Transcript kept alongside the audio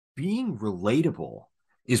Being relatable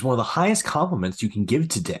is one of the highest compliments you can give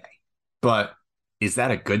today. But is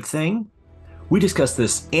that a good thing? We discuss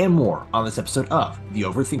this and more on this episode of The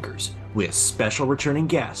Overthinkers with special returning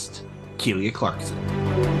guest, Keelia Clarkson.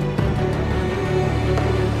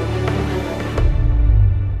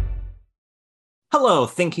 Hello,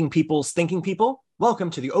 thinking people's thinking people.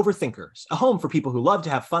 Welcome to The Overthinkers, a home for people who love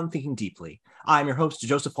to have fun thinking deeply. I'm your host,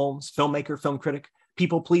 Joseph Holmes, filmmaker, film critic,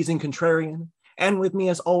 people-pleasing contrarian, and with me,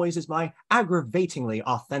 as always, is my aggravatingly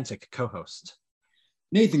authentic co-host,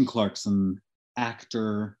 Nathan Clarkson,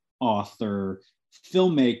 actor, author,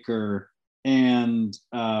 filmmaker, and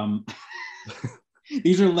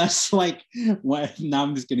these are less like what. Now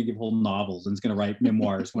I'm just going to give whole novels and it's going to write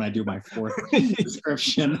memoirs when I do my fourth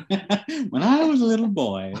description. When I was a little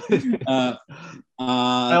boy.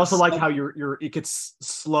 I also like how it gets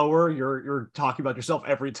slower. You're talking about yourself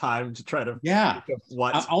every time to try to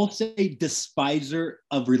what I'll say despiser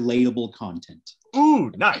of relatable content. Ooh,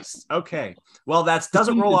 nice. Okay. Well, that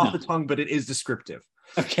doesn't roll off the tongue, but it is descriptive.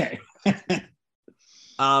 Okay.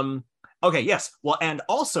 Okay, yes. Well, and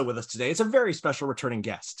also with us today is a very special returning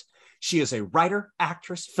guest. She is a writer,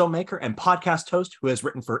 actress, filmmaker, and podcast host who has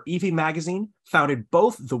written for Evie Magazine, founded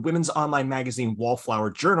both the women's online magazine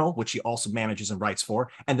Wallflower Journal, which she also manages and writes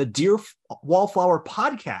for, and the Dear Wallflower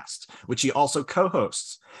podcast, which she also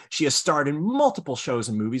co-hosts. She has starred in multiple shows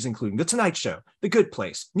and movies, including The Tonight Show, The Good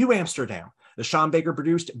Place, New Amsterdam, the Sean Baker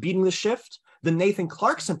produced Beating the Shift, the Nathan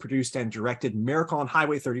Clarkson produced and directed Miracle on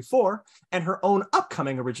Highway 34, and her own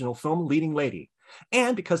upcoming original film, Leading Lady.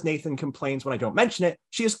 And because Nathan complains when I don't mention it,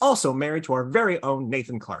 she is also married to our very own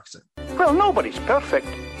Nathan Clarkson. Well, nobody's perfect.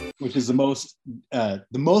 Which is the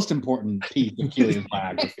most important piece of Keelia's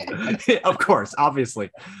biography. Of course,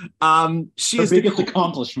 obviously. She her is biggest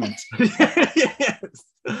accomplishment. Yes.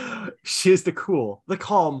 She is the cool, the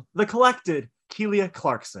calm, the collected Keelia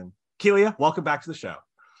Clarkson. Keelia, welcome back to the show.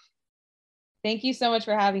 Thank you so much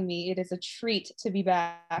for having me. It is a treat to be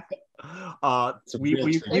back. We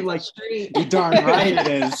like you darn right it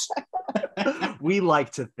is. We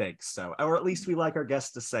like to think so, or at least we like our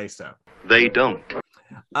guests to say so. They don't.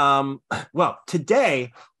 Well,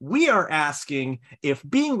 today we are asking if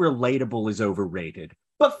being relatable is overrated.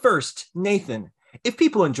 But first, Nathan, if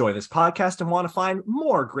people enjoy this podcast and want to find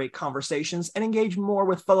more great conversations and engage more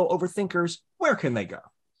with fellow overthinkers, where can they go?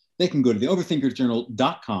 They can go to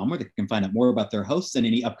theoverthinkersjournal.com where they can find out more about their hosts and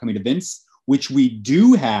any upcoming events, which we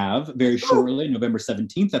do have very shortly, November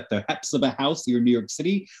 17th at the Hepzibah House here in New York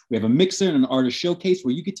City. We have a mixer and an artist showcase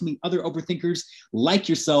where you get to meet other overthinkers like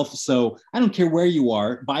yourself. So I don't care where you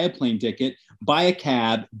are, buy a plane ticket, buy a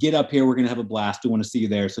cab, get up here. We're going to have a blast. We want to see you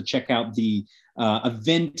there. So check out the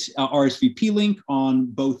event RSVP link on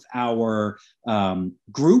both our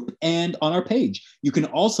group and on our page. You can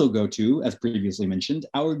also go to, as previously mentioned,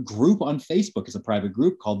 our group on Facebook is a private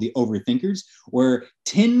group called The Overthinkers, where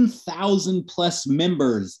 10,000 plus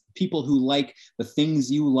members, people who like the things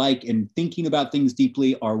you like and thinking about things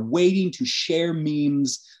deeply, are waiting to share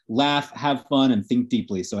memes, laugh, have fun, and think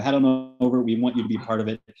deeply. So head on over. We want you to be part of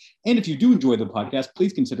it. And if you do enjoy the podcast,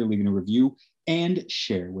 please consider leaving a review and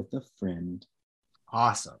share with a friend.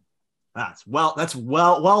 Awesome. That's well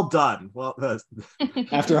done. Well,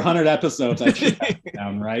 after 100 episodes, I should have it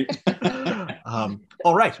down, right?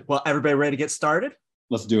 All right. Well, everybody ready to get started?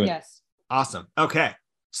 Let's do it. Yes. Awesome. Okay.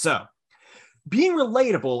 So being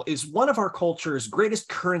relatable is one of our culture's greatest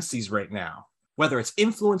currencies right now. Whether it's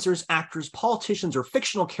influencers, actors, politicians, or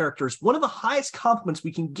fictional characters, one of the highest compliments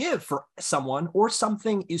we can give for someone or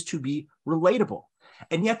something is to be relatable.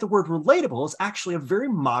 And yet the word relatable is actually a very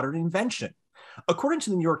modern invention. According to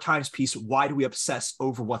the New York Times piece, Why Do We Obsess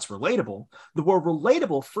Over What's Relatable?, the word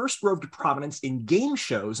relatable first rose to prominence in game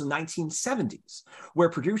shows in the 1970s, where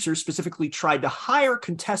producers specifically tried to hire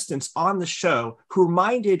contestants on the show who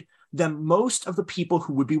reminded them most of the people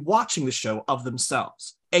who would be watching the show of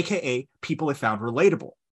themselves, aka people they found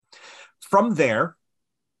relatable. From there,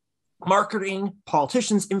 marketing,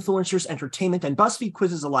 politicians, influencers, entertainment, and BuzzFeed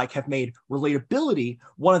quizzes alike have made relatability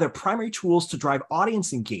one of their primary tools to drive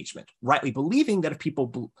audience engagement, rightly believing that if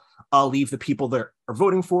people believe the people they are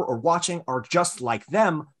voting for or watching are just like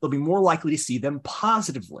them, they'll be more likely to see them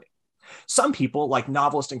positively. Some people, like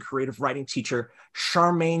novelist and creative writing teacher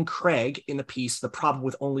Charmaine Craig in the piece The Problem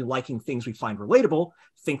with Only Liking Things We Find Relatable,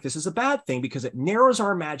 think this is a bad thing because it narrows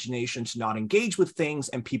our imagination to not engage with things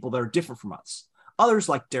and people that are different from us. Others,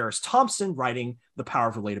 like Darius Thompson, writing The Power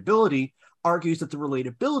of Relatability, argues that the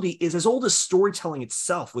relatability is as old as storytelling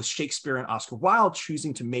itself, with Shakespeare and Oscar Wilde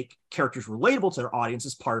choosing to make characters relatable to their audience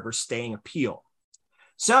as part of their staying appeal.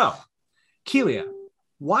 So, Keelia,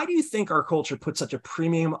 why do you think our culture puts such a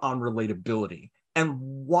premium on relatability? And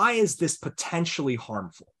why is this potentially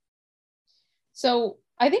harmful? So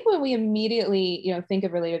I think when we immediately, think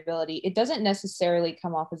of relatability, it doesn't necessarily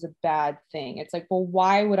come off as a bad thing. It's like, well,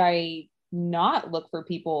 why would I not look for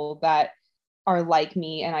people that are like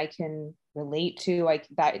me and I can relate to,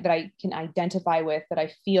 that I can identify with, that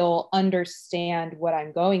I feel understand what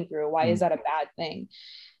I'm going through? Why is that a bad thing?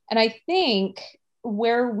 And I think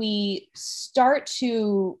where we start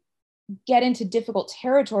to get into difficult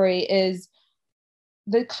territory is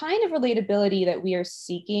the kind of relatability that we are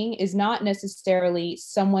seeking is not necessarily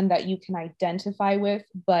someone that you can identify with,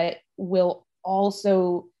 but will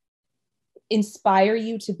also inspire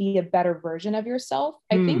you to be a better version of yourself.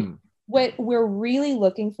 I think what we're really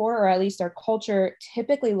looking for, or at least our culture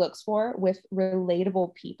typically looks for with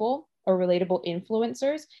relatable people or relatable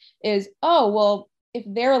influencers, is, oh, well, if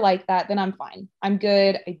they're like that, then I'm fine. I'm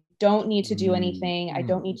good. I don't need to do anything. I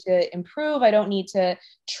don't need to improve. I don't need to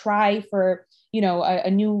try for, a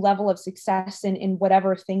new level of success in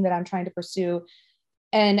whatever thing that I'm trying to pursue.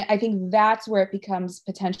 And I think that's where it becomes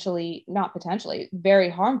not potentially, very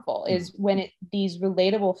harmful, is when these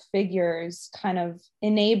relatable figures kind of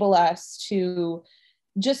enable us to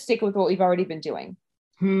just stick with what we've already been doing.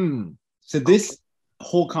 So this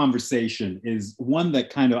whole conversation is one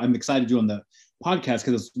that I'm excited to do on the podcast,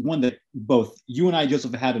 because it's one that both you and I,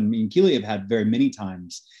 Joseph, had, and me and Keelia have had very many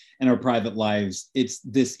times in our private lives. It's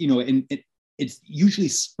this, and it's usually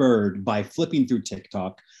spurred by flipping through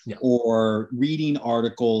TikTok or reading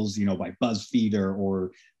articles, by BuzzFeed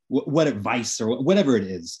or what advice or whatever it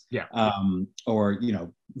is. Or,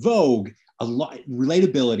 Vogue. A lot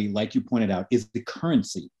relatability, like you pointed out, is the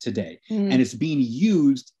currency today, and it's being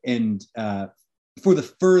used and for the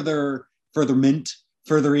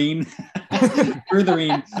furthering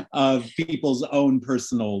of people's own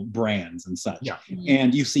personal brands and such.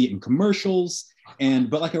 And you see it in commercials.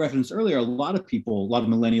 But like I referenced earlier, a lot of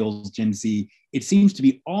millennials, Gen Z, it seems to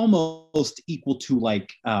be almost equal to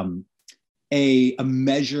like a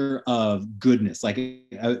measure of goodness. Like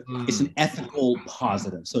it's an ethical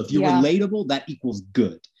positive. So if you're relatable, that equals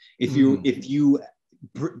good. If you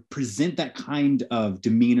present that kind of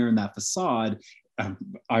demeanor and that facade,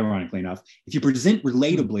 ironically enough, if you present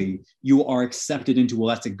relatably, you are accepted into, well,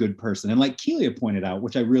 that's a good person. And like Keelia pointed out,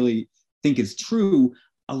 which I really think is true,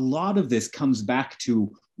 a lot of this comes back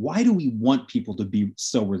to, why do we want people to be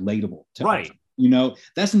so relatable to us?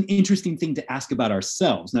 That's an interesting thing to ask about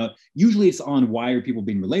ourselves. Now, usually it's on why are people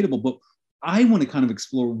being relatable, but I want to kind of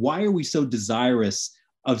explore, why are we so desirous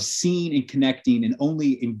of seeing and connecting and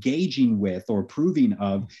only engaging with or approving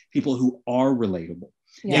of people who are relatable?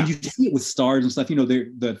 And you see it with stars and stuff.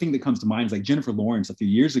 The thing that comes to mind is like Jennifer Lawrence a few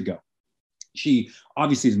years ago. She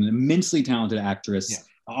obviously is an immensely talented actress,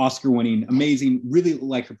 Oscar winning, amazing, really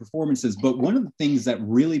like her performances. But one of the things that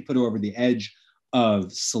really put her over the edge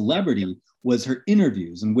of celebrity was her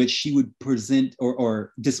interviews, in which she would present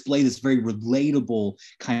or display this very relatable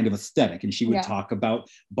kind of aesthetic. And she would talk about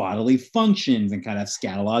bodily functions and kind of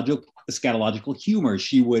scatological humor.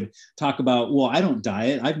 She would talk about, well, I don't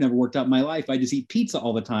diet. I've never worked out in my life. I just eat pizza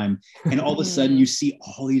all the time. And all of a sudden you see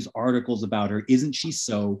all these articles about her. Isn't she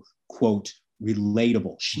so, quote,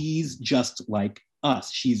 relatable? She's just like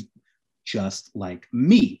us. She's just like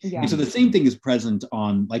me. And so the same thing is present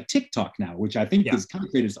on like TikTok now, which I think has kind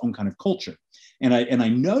of created its own kind of culture. And I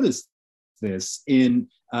noticed this in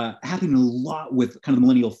happening a lot with kind of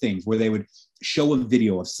millennial things, where they would show a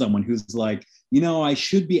video of someone who's like, I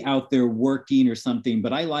should be out there working or something,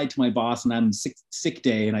 but I lied to my boss and I'm sick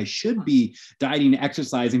day, and I should be dieting and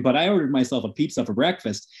exercising, but I ordered myself a pizza for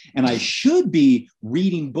breakfast, and I should be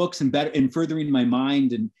reading books and furthering my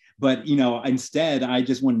mind. But instead I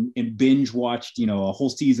just went and binge watched, a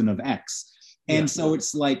whole season of X. And so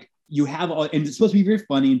it's like, you have and it's supposed to be very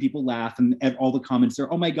funny and people laugh, and all the comments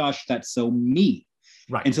are, oh my gosh, that's so me.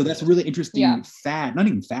 Right. And so that's a really interesting fad, not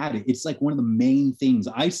even fad. It's like one of the main things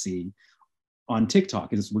I see on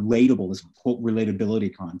TikTok is this quote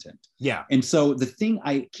relatability content. And so the thing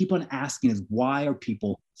I keep on asking is, why are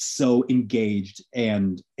people so engaged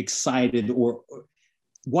and excited, or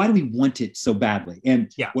why do we want it so badly?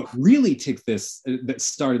 And what really that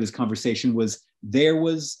started this conversation was, there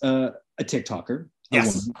was a TikToker, a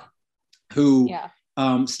woman, who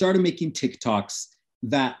started making TikToks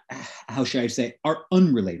that, how should I say, are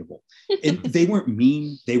unrelatable. And they weren't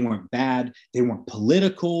mean, they weren't bad, they weren't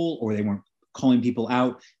political, or they weren't calling people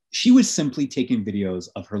out. She was simply taking videos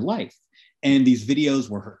of her life. And these videos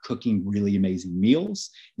were her cooking really amazing meals.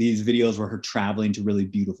 These videos were her traveling to really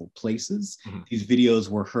beautiful places. Mm-hmm. These videos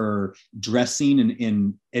were her dressing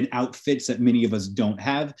in outfits that many of us don't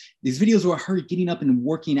have. These videos were her getting up and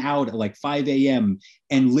working out at like 5 a.m.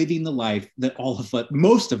 and living the life that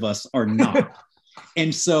most of us are not.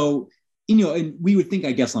 And so, and we would think,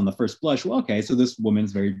 I guess, on the first blush, well, okay, so this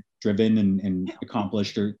woman's very driven and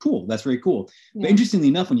accomplished, or cool. That's very cool. Yeah. But interestingly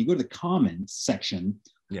enough, when you go to the comments section,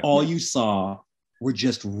 all you saw were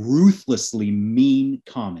just ruthlessly mean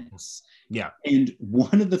comments. Yeah. And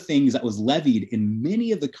one of the things that was levied in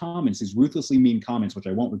many of the comments, these ruthlessly mean comments, which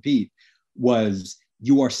I won't repeat, was,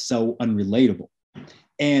 "You are so unrelatable."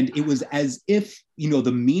 And it was as if,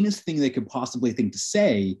 the meanest thing they could possibly think to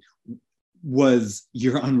say was,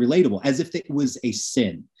 "You're unrelatable," as if it was a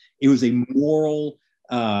sin. It was a moral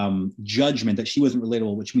judgment that she wasn't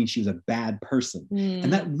relatable, which means she was a bad person.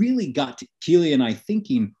 And that really got to Keelia and I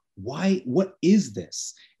thinking, what is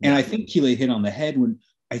this? And I think Keelia hit on the head when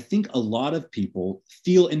I think a lot of people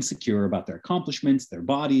feel insecure about their accomplishments, their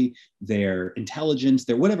body, their intelligence,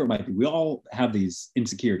 their whatever it might be. We all have these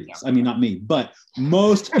insecurities. I mean, not me, but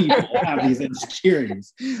most people have these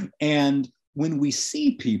insecurities. And when we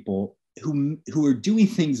see people who are doing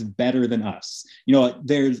things better than us. We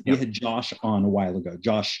had Josh on a while ago,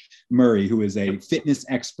 Josh Murray, who is a fitness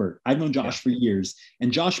expert. I've known Josh for years,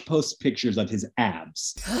 and Josh posts pictures of his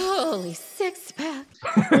abs. Holy six pack.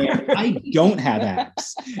 And I don't have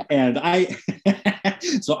abs. And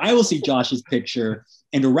so I will see Josh's picture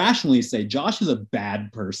and irrationally say, Josh is a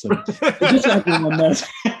bad person. Just so everyone knows.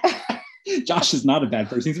 Josh is not a bad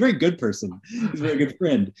person. He's a very good person. He's a very good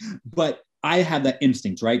friend. But I have that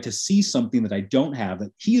instinct, right, to see something that I don't have,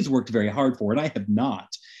 that he has worked very hard for, and I have not.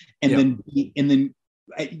 And then he shouldn't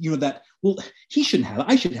have it.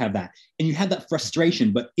 I should have that. And you have that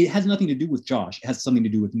frustration, but it has nothing to do with Josh. It has something to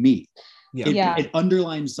do with me. It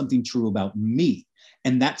underlines something true about me,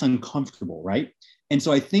 and that's uncomfortable, right? And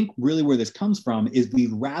so I think really where this comes from is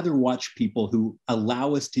we'd rather watch people who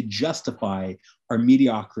allow us to justify our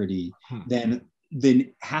mediocrity than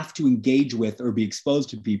have to engage with or be exposed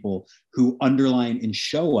to people who underline and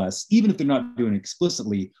show us, even if they're not doing it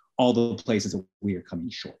explicitly, all the places that we are coming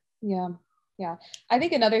short. Yeah. I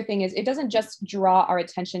think another thing is, it doesn't just draw our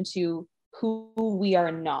attention to who we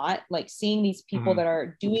are not, like seeing these people that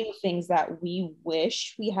are doing things that we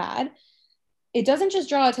wish we had. It doesn't just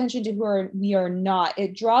draw attention to we are not.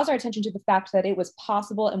 It draws our attention to the fact that it was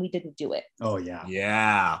possible and we didn't do it. Oh, yeah.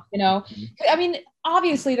 Yeah. I mean,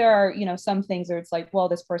 obviously there are, some things where it's like, well,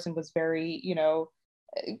 this person was very,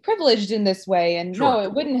 privileged in this way. And no,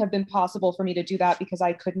 it wouldn't have been possible for me to do that because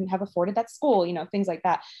I couldn't have afforded that school, things like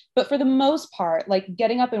that. But for the most part, like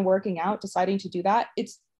getting up and working out, deciding to do that,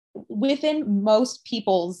 it's within most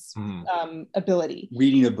people's ability.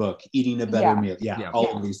 Reading a book, eating a better meal,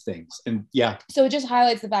 all of these things. And so it just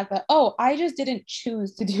highlights the fact that, I just didn't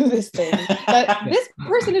choose to do this thing that this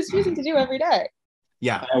person is choosing to do every day.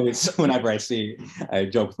 Yeah. I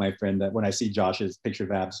joke with my friend that when I see Josh's picture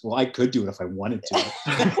of abs, well, I could do it if I wanted to.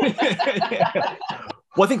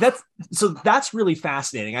 Well, I think that's really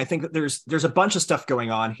fascinating. I think that there's a bunch of stuff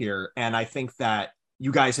going on here. And I think that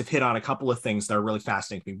you guys have hit on a couple of things that are really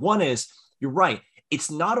fascinating to me. One is, you're right. It's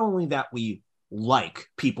not only that we like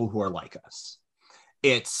people who are like us.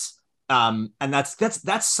 It's and that's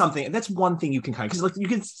something, that's one thing you can because like you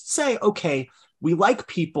can say, okay, we like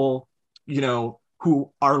people,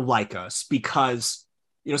 who are like us because,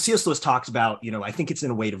 C.S. Lewis talks about, I think it's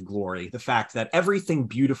in A Weight of Glory, the fact that everything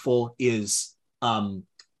beautiful is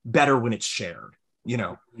better when it's shared,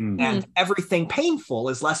 and everything painful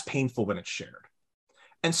is less painful when it's shared.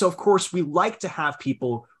 And so, of course, we like to have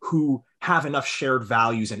people who have enough shared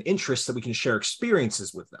values and interests that we can share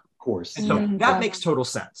experiences with them. Of course. And so that makes total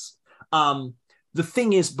sense. The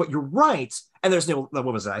thing is, but you're right. And there's what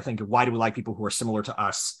was it? I think, why do we like people who are similar to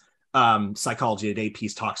us? Psychology Today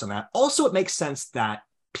piece talks on that. Also, it makes sense that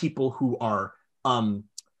people who are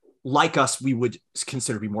like us, we would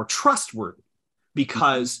consider to be more trustworthy,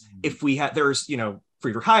 because if we had,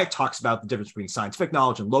 Friedrich Hayek talks about the difference between scientific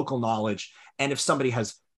knowledge and local knowledge. And if somebody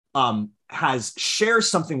has shares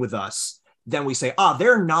something with us, then we say,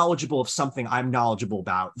 they're knowledgeable of something I'm knowledgeable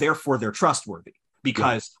about, therefore they're trustworthy,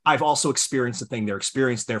 because I've also experienced the thing they're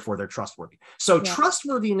experienced, therefore they're trustworthy. So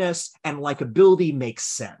trustworthiness and likability makes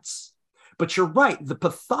sense. But you're right, the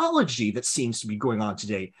pathology that seems to be going on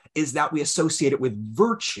today is that we associate it with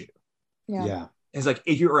virtue. Yeah. It's like,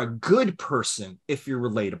 if you're a good person, if you're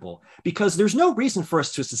relatable, because there's no reason for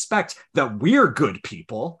us to suspect that we're good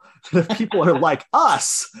people, that if people are like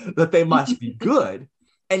us, that they must be good.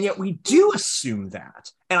 And yet we do assume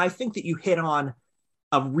that. And I think that you hit on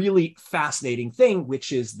a really fascinating thing,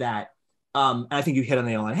 which is that, and I think you hit on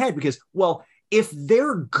the nail on the head, because, well, if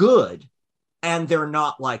they're good and they're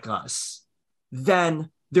not like us, then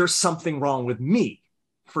there's something wrong with me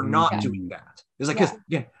for not doing that. It's like, because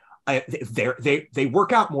they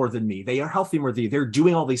work out more than me. They are healthy more than me. They're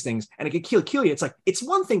doing all these things. And again, Keelia, it's like, it's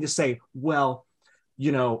one thing to say, well,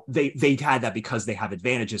 you know, they had that because they have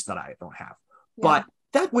advantages that I don't have. But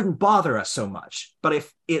that wouldn't bother us so much. But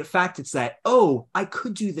if in fact it's that, oh, I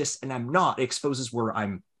could do this and I'm not, it exposes where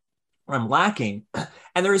I'm lacking.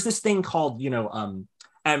 And there is this thing called, you know,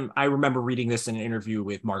 and I remember reading this in an interview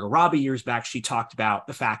with Margot Robbie years back. She talked about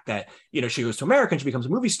the fact that, you know, she goes to America and she becomes a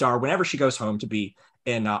movie star. Whenever she goes home to be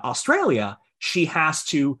in Australia, she has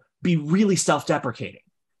to be really self-deprecating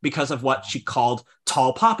because of what she called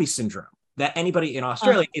tall poppy syndrome. That anybody in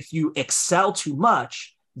Australia, if you excel too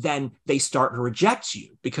much, then they start to reject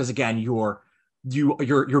you because, again, you're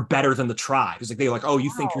better than the tribe. It's like they're like, oh,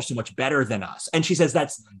 you think you're so much better than us. And she says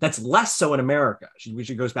that's less so in America.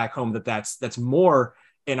 She goes back home that's more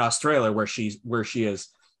in Australia where she is.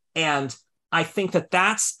 And I think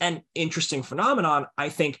that's an interesting phenomenon. I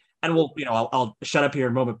think, and we'll, you know, I'll shut up here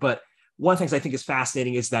in a moment. But one of the things I think is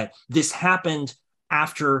fascinating is that this happened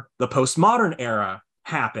after the postmodern era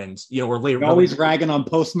happened. You know, we're always ragging on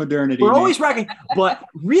postmodernity. We're always ragging, but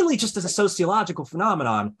really just as a sociological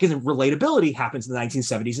phenomenon, because relatability happens in the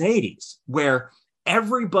 1970s and 80s, where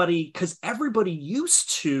everybody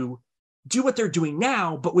used to do what they're doing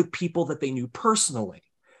now, but with people that they knew personally.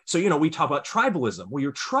 So, you know, we talk about tribalism, where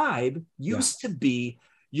your tribe used to be,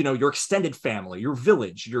 you know, your extended family, your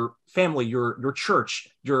village, your family, your church,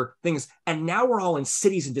 your things. And now we're all in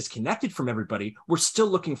cities and disconnected from everybody. We're still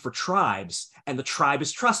looking for tribes, and the tribe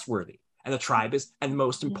is trustworthy. And the tribe is, and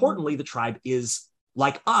most importantly, the tribe is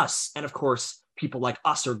like us. And of course, people like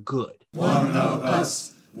us are good. One of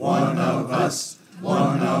us, one of us,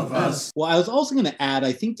 one of us. Well, I was also going to add,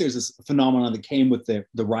 I think there's this phenomenon that came with the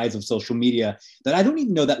rise of social media that I don't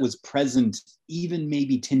even know that was present even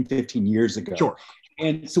maybe 10, 15 years ago. Sure.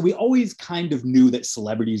 And so we always kind of knew that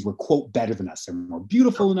celebrities were, quote, better than us. They're more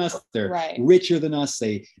beautiful than us. They're richer than us.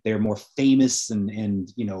 They're more famous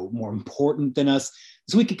and you know, more important than us.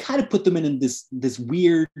 So we could kind of put them in this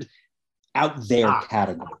weird out there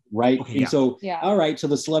category, right? And so, all right, so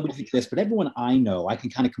the celebrities exist, but everyone I know, I can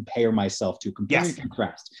kind of compare myself to, compare and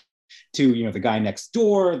contrast to, you know, the guy next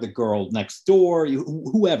door, the girl next door,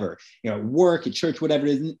 whoever, you know, work, at church, whatever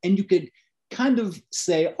it is. And you could kind of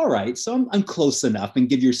say, all right, so I'm close enough, and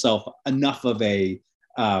give yourself enough of a,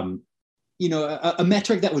 you know, a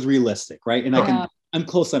metric that was realistic, right? And I'm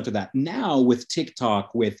close enough to that. Now with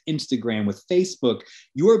TikTok, with Instagram, with Facebook,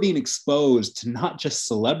 you are being exposed to not just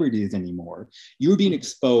celebrities anymore. You're being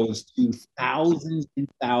exposed to thousands and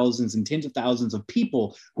thousands and tens of thousands of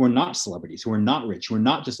people who are not celebrities, who are not rich, who are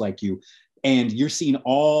not just like you. And you're seeing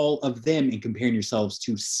all of them and comparing yourselves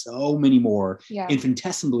to so many more,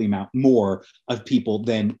 infinitesimally more of people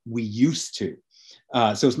than we used to.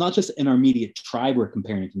 So it's not just in our immediate tribe we're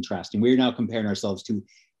comparing and contrasting. We're now comparing ourselves to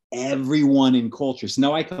everyone in culture. So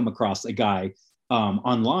now I come across a guy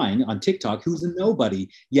online on TikTok who's a nobody,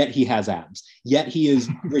 yet he has abs, yet he is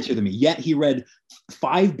richer than me, yet he read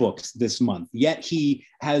 5 books this month, yet he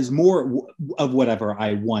has more of whatever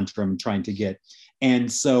I want from trying to get.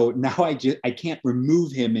 And so now I can't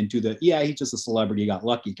remove him into the, he's just a celebrity, got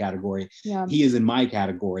lucky category. He is in my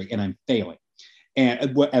category and I'm failing and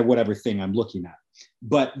at whatever thing I'm looking at.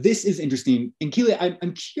 But this is interesting. And Keelia,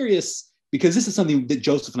 I'm curious, because this is something that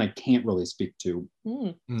Joseph and I can't really speak to.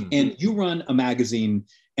 And you run a magazine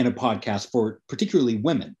and a podcast for particularly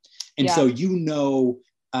women. And so you know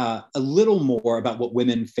a little more about what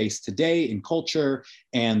women face today in culture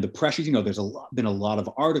and the pressures. You know, there's been a lot of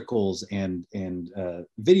articles and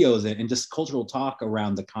videos and just cultural talk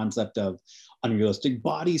around the concept of unrealistic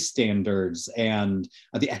body standards and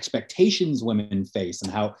the expectations women face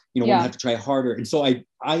and how, you know, women have to try harder. And so I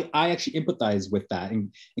actually empathize with that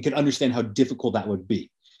and can understand how difficult that would be.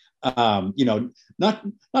 You know, not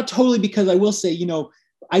totally, because I will say, you know,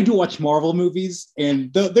 I do watch Marvel movies,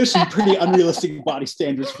 and there's some pretty unrealistic body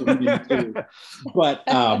standards for women too. But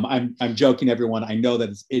I'm joking, everyone. I know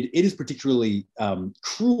that it is particularly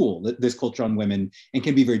cruel, this culture on women, and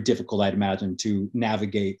can be very difficult, I'd imagine, to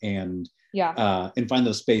navigate and find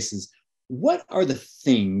those spaces. What are the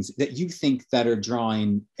things that you think that are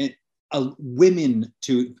drawing women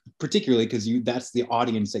to, particularly because that's the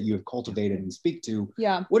audience that you have cultivated and speak to?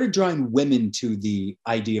 What are drawing women to the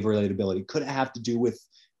idea of relatability? Could it have to do with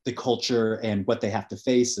the culture and what they have to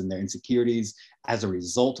face and their insecurities as a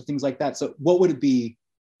result of things like that? So what would it be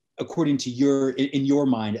according to in your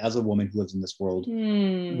mind as a woman who lives in this world,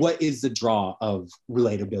 what is the draw of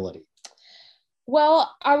relatability?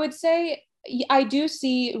 Well, I would say I do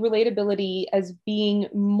see relatability as being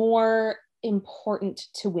more important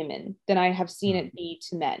to women than I have seen it be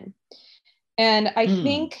to men. And I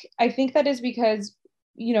think that is because,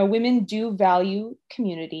 you know, women do value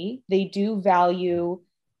community. They do value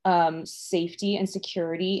safety and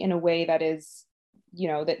security in a way that is, you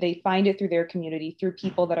know, that they find it through their community, through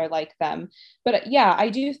people that are like them. But yeah, I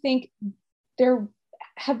do think there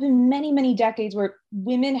have been many, many decades where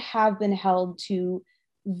women have been held to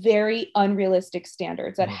very unrealistic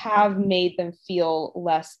standards that have made them feel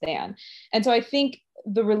less than. And so I think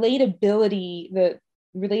the relatability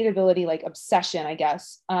like obsession, I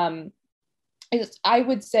guess, is, I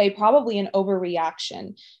would say, probably an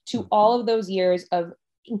overreaction to all of those years of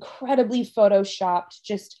incredibly photoshopped,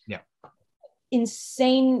 just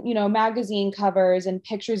insane, you know, magazine covers and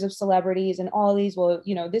pictures of celebrities and all these, well,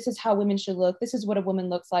 you know, this is how women should look. This is what a woman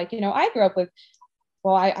looks like. You know, I grew up with,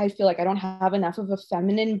 well, I feel like I don't have enough of a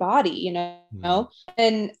feminine body, you know?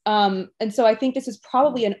 And so I think this is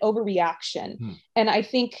probably an overreaction. And I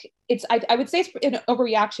think I would say it's an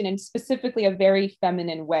overreaction in specifically a very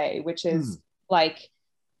feminine way, which is like,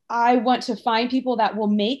 I want to find people that will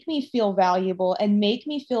make me feel valuable and make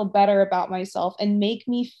me feel better about myself and make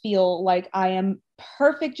me feel like I am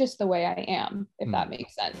perfect just the way I am, if that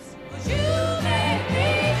makes sense.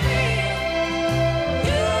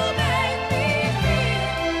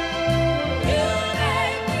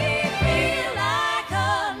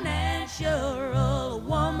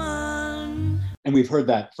 And we've heard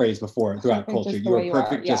that phrase before throughout culture. You are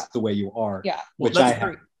perfect just the way you are. Yeah. Which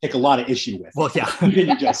I take a lot of issue with. Well, yeah.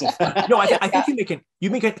 Continue, Joseph. No, I think you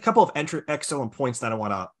make a couple of excellent points that I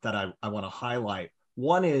want to highlight.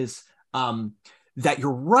 One is that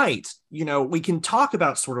you're right. You know, we can talk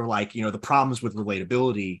about sort of like, you know, the problems with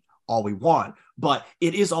relatability all we want, but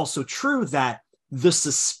it is also true that the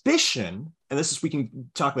suspicion, and this is, we can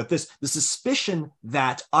talk about this, the suspicion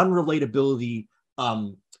that unrelatability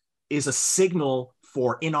is a signal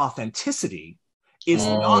for inauthenticity is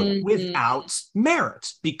not without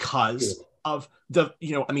merit, because of the,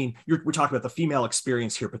 you know, I mean, we're talking about the female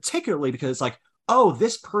experience here, particularly because it's like, oh,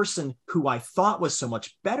 this person who I thought was so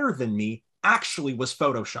much better than me actually was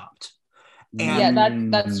photoshopped.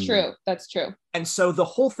 And that's true. That's true. And so the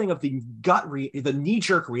whole thing of the the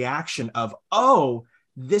knee-jerk reaction of, oh,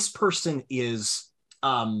 this person is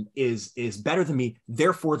better than me,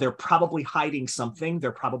 therefore they're probably hiding something,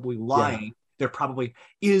 they're probably lying, they're probably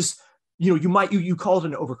is, you know, you call it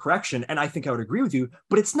an overcorrection, and I think I would agree with you,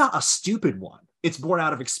 but it's not a stupid one. It's born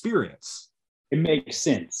out of experience. It makes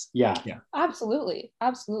sense. Yeah. Absolutely.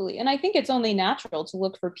 And I think it's only natural to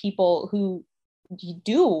look for people who you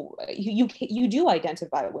do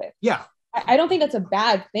identify with. Yeah. I don't think that's a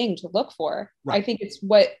bad thing to look for. Right. I think it's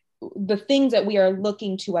the things that we are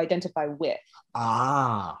looking to identify with.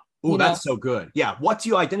 Oh, that's so good. Yeah. What do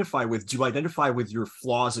you identify with? Do you identify with your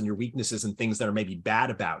flaws and your weaknesses and things that are maybe bad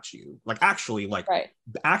about you? Actually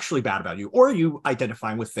bad about you? Or are you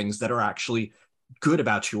identifying with things that are actually good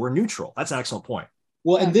about you or neutral? That's an excellent point.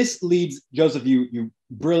 Well, and this leads, Joseph, you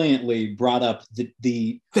brilliantly brought up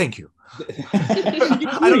the Thank you.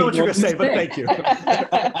 I don't know what you're going to say, but thank you.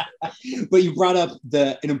 But you brought up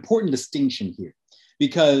an important distinction here,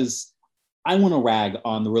 because I want to rag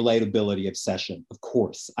on the relatability obsession. Of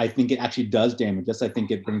course, I think it actually does damage us. I think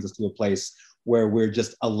it brings us to a place where we're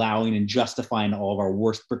just allowing and justifying all of our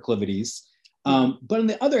worst proclivities. But on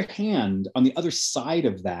the other hand, on the other side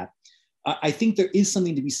of that, I think there is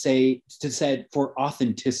something to be said for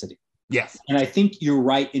authenticity. Yes. And I think you're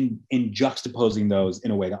right in juxtaposing those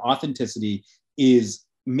in a way. The authenticity is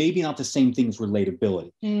maybe not the same thing as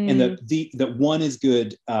relatability. And that one is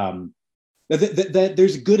good. That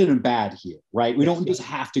there's good and a bad here, right? We don't just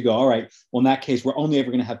have to go, all right, well, in that case, we're only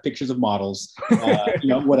ever going to have pictures of models,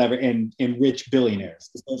 whatever, and rich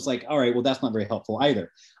billionaires. So it's like, all right, well, that's not very helpful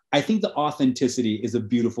either. I think the authenticity is a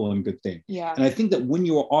beautiful and good thing. Yeah. And I think that when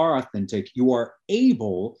you are authentic, you are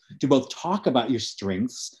able to both talk about your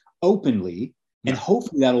strengths openly, and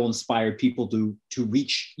hopefully that'll inspire people to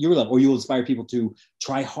reach your level, or you'll inspire people to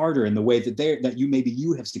try harder in the way that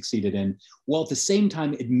you have succeeded in, while at the same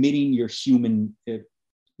time admitting your human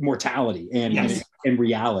mortality and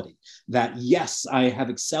reality. That yes, I have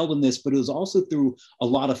excelled in this, but it was also through a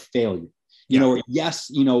lot of failure.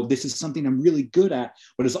 Yes, this is something I'm really good at,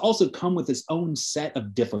 but it's also come with its own set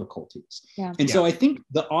of difficulties. Yeah. And so I think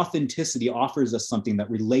the authenticity offers us something that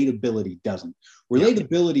relatability doesn't.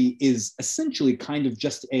 Relatability is essentially kind of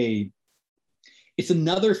just it's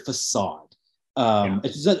another facade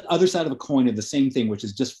It's the other side of a coin of the same thing, which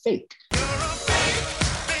is just fake.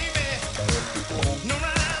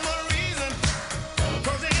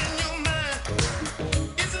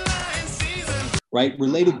 Right?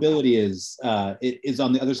 Relatability is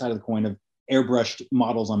on the other side of the coin of airbrushed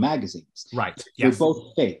models on magazines. Right. They're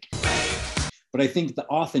both fake. But I think the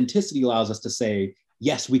authenticity allows us to say,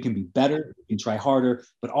 yes, we can be better, we can try harder,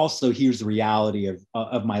 but also here's the reality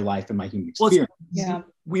of my life and my human experience. Yeah.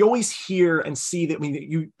 We always hear and see that. I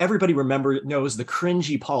mean, everybody knows the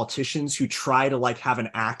cringy politicians who try to like have an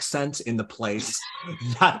accent in the place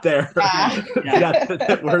that they're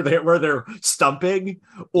where they're stumping,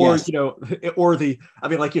 or Yes.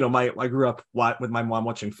 I grew up with my mom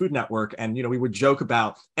watching Food Network, and we would joke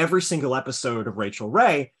about every single episode of Rachel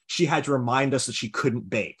Ray. She had to remind us that she couldn't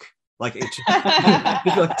bake. Like,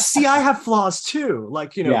 see, I have flaws too.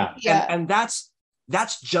 And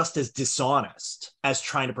that's just as dishonest as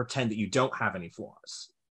trying to pretend that you don't have any flaws.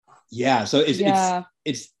 Yeah. So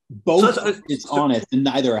it's both. It's honest, and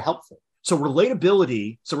neither are helpful. So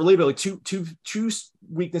relatability. Two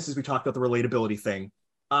weaknesses we talked about the relatability thing.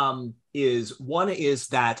 Is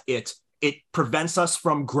that it prevents us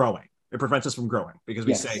from growing. It prevents us from growing because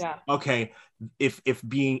we say, okay,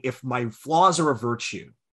 if my flaws are a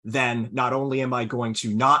virtue, then not only am I going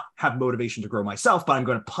to not have motivation to grow myself, but I'm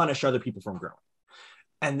going to punish other people from growing.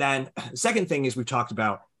 And then the second thing is we've talked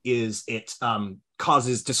about is it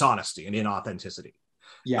causes dishonesty and inauthenticity.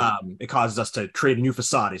 Yeah. It causes us to create a new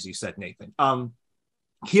facade, as you said, Nathan.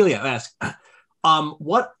 Keelia asks,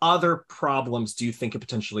 what other problems do you think it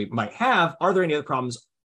potentially might have? Are there any other problems?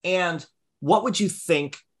 And what would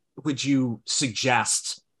you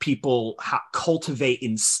suggest people cultivate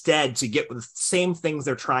instead to get the same things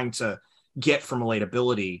they're trying to get from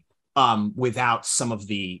relatability without some of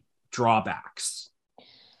the drawbacks?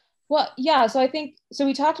 Well, yeah. So I think,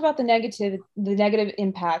 we talked about the negative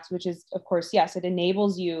impacts, which is, of course, yes, it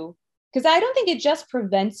enables you, because I don't think it just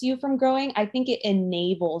prevents you from growing. I think it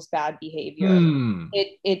enables bad behavior.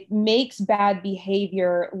 It makes bad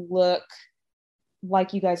behavior look,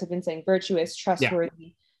 like you guys have been saying, virtuous, trustworthy.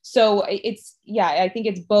 Yeah. So I think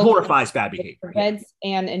it's both. Glorifies bad behavior. It prevents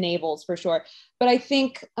and enables, for sure. But I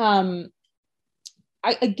think, I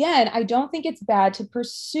don't think it's bad to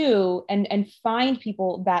pursue and find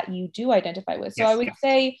people that you do identify with. So I would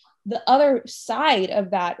say the other side of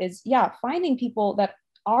that is, finding people that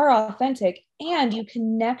are authentic and you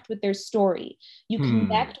connect with their story. You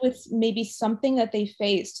connect with maybe something that they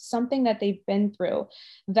faced, something that they've been through,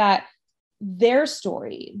 that their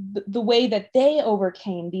story, the way that they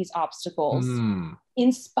overcame these obstacles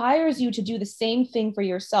inspires you to do the same thing for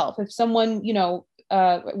yourself. If someone,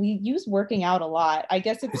 we use working out a lot. I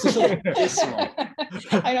guess it's I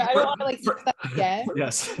don't want to use that again.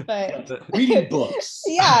 Yes, but reading books.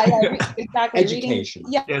 Exactly. Education.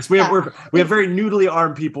 Reading, yes, we have very noodly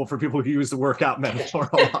armed people for people who use the workout metaphor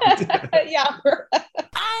a lot.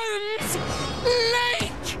 Arms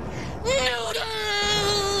like noodles.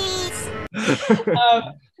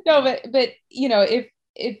 No, but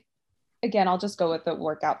if again, I'll just go with the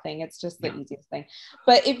workout thing. It's just the easiest thing.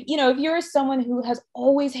 But if you're someone who has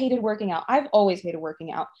always hated working out, I've always hated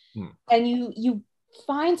working out, and you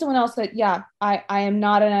find someone else that, I am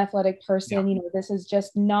not an athletic person. This is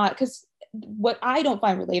just not, because what I don't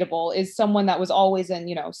find relatable is someone that was always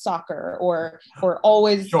in, soccer or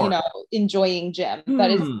always, enjoying gym.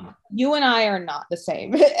 That is, you and I are not the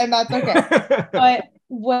same, and that's okay. But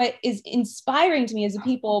what is inspiring to me is the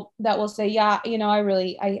people that will say,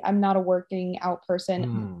 I'm not a working out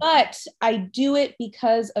person, but I do it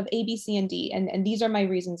because of A, B, C, and D. And these are my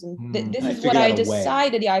reasons. And this is what I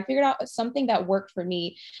decided. I figured out something that worked for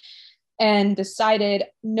me and decided,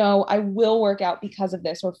 no, I will work out because of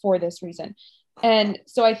this or for this reason. And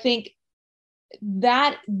so I think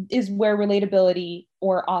that is where relatability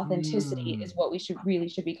or authenticity is what we should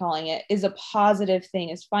be calling it, is a positive thing,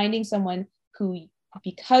 is finding someone who,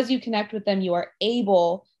 because you connect with them, you are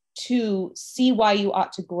able to see why you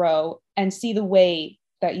ought to grow and see the way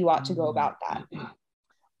that you ought to go about that.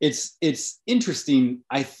 It's interesting.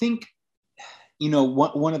 I think,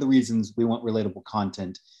 one of the reasons we want relatable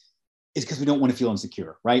content is because we don't want to feel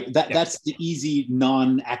insecure, right? That's the easy,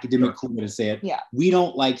 non-academic cool way to say it. Yeah. We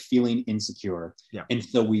don't like feeling insecure. Yeah. And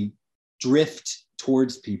so we drift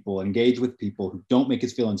towards people, engage with people who don't make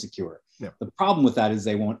us feel insecure. Yeah. The problem with that is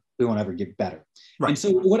we won't ever get better. Right. And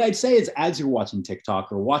so what I'd say is, as you're watching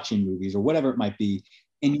TikTok or watching movies or whatever it might be,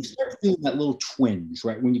 and you start feeling that little twinge,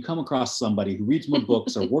 right? When you come across somebody who reads more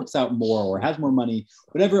books or works out more or has more money,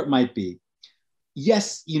 whatever it might be,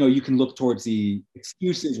 yes, you can look towards the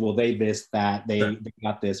excuses. Well, they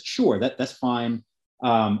got this. Sure, that's fine.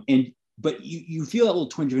 but you feel that little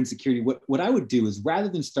twinge of insecurity. What I would do is, rather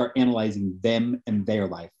than start analyzing them and their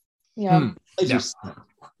life, yourself,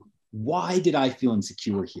 why did I feel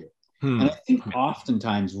insecure here? And I think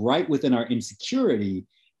oftentimes right within our insecurity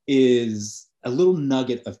is a little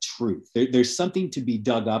nugget of truth. There's something to be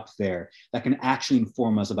dug up there that can actually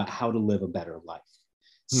inform us about how to live a better life.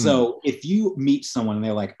 So if you meet someone and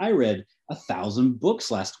they're like, I read 1,000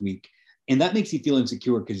 books last week, and that makes you feel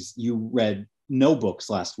insecure because you read no books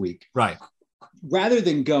last week. Right. Rather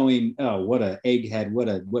than going, oh, what a egghead, what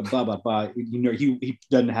blah, blah, blah, he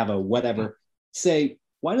doesn't have a whatever, say,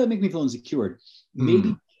 why does that make me feel insecure?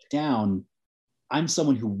 Maybe down, I'm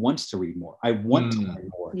someone who wants to read more. I want to learn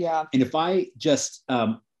more. Yeah. And if I just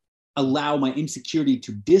allow my insecurity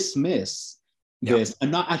to dismiss this,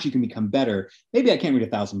 I'm not actually going to become better. Maybe I can't read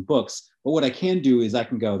 1,000 books, but what I can do is I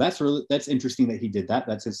can go, that's interesting that he did that.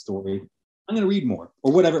 That's his story. I'm going to read more,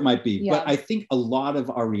 or whatever it might be. Yeah. But I think a lot of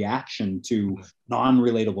our reaction to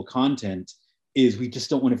non-relatable content is we just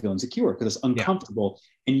don't want to feel insecure because it's uncomfortable.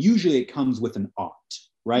 And usually it comes with an ought,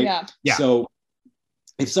 right? Yeah. So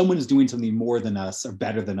if someone is doing something more than us or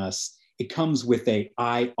better than us, it comes with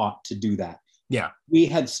I ought to do that. Yeah. We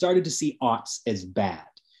had started to see oughts as bad.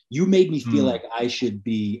 You made me feel like I should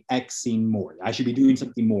be Xing more. I should be doing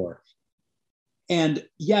something more. And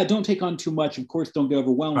don't take on too much. Of course, don't get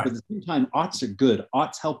overwhelmed. Right. But at the same time, oughts are good.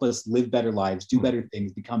 Oughts help us live better lives, do better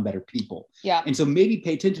things, become better people. Yeah. And so maybe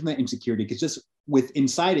pay attention to that insecurity, because just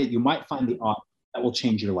inside it, you might find the ought that will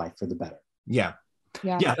change your life for the better. Yeah.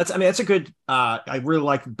 That's a good, I really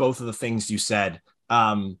like both of the things you said.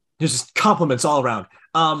 There's just compliments all around.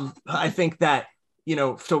 I think that,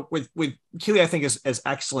 so with Keelia, I think is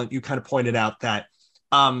excellent. You kind of pointed out that,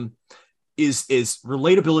 is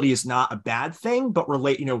relatability is not a bad thing, but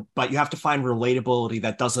but you have to find relatability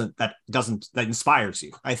that inspires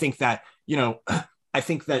you. I think that,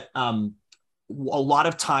 a lot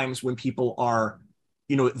of times when people are,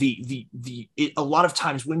 a lot of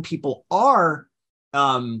times when people are,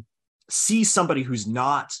 see somebody who's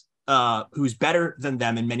not, who's better than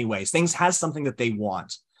them in many ways, things has something that they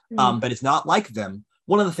want, but it's not like them.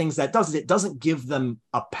 One of the things that does is it doesn't give them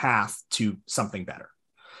a path to something better.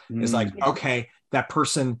 It's like, okay, that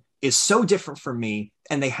person is so different from me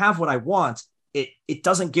and they have what I want. It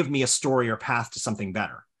doesn't give me a story or path to something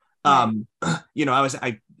better. Right.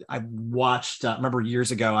 I watched, remember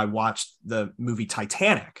years ago, I watched the movie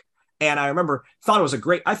Titanic, and I thought it was a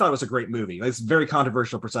great movie. It's very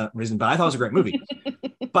controversial for some reason, but I thought it was a great movie.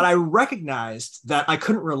 But I recognized that I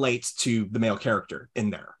couldn't relate to the male character in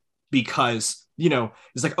there because,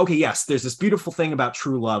 it's like, okay, yes, there's this beautiful thing about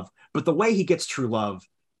true love, but the way he gets true love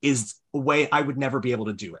is a way I would never be able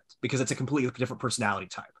to do it because it's a completely different personality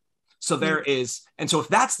type. So and so if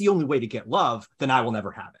that's the only way to get love, then I will never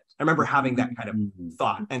have it. I remember having that kind of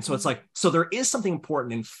thought. And so it's like, so there is something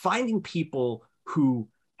important in finding people who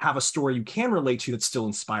have a story you can relate to that's still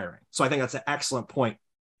inspiring. So I think that's an excellent point,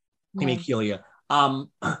 Keelia. And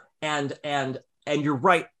you're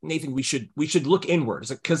right, Nathan, we should look inwards,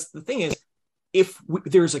 because the thing is,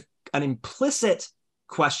 there's an implicit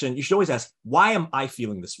question, you should always ask, why am I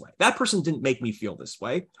feeling this way? That person didn't make me feel this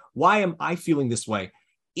way. Why am I feeling this way?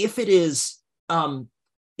 If it is,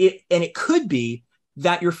 it could be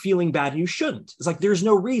that you're feeling bad and you shouldn't. It's like, there's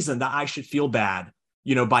no reason that I should feel bad,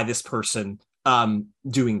 by this person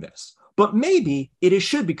doing this. But maybe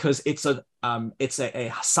should, because it's a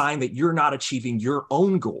sign that you're not achieving your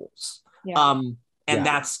own goals.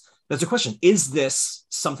 That's a question. Is this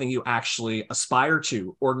something you actually aspire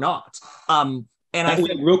to or not? And I think,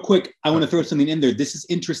 real quick, I want to throw something in there. This is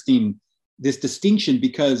interesting, this distinction,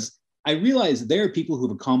 because I realize there are people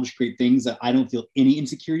who've accomplished great things that I don't feel any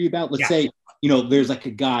insecurity about. Let's say, there's like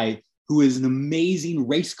a guy who is an amazing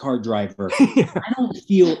race car driver. I don't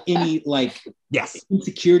feel any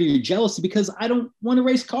insecurity or jealousy because I don't want to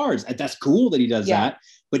race cars. That's cool that he does that.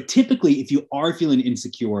 But typically, if you are feeling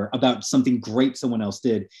insecure about something great someone else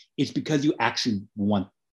did, it's because you actually want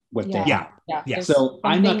what they have. So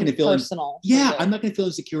I'm not going to feel personal. I'm not going to feel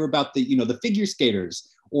insecure about the the figure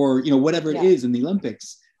skaters or whatever it is in the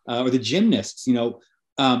Olympics or the gymnasts,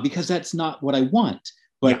 because that's not what I want.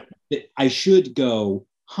 But I should go,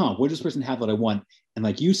 what does this person have that I want? And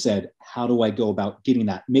like you said, how do I go about getting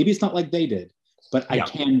that? Maybe it's not like they did, but I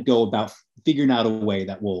can go about figuring out a way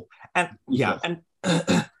that will.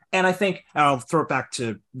 And I think, and I'll throw it back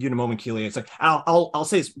to you in a moment, Keelia. It's like, I'll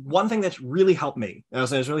say this one thing that's really helped me.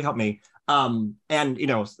 And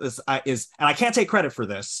I can't take credit for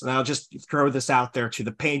this. And I'll just throw this out there to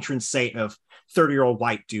the patron saint of 30-year-old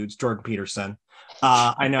white dudes, Jordan Peterson.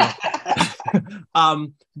 I know.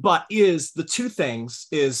 But the two things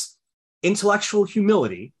is intellectual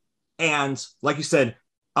humility And like you said,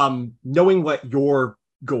 knowing what your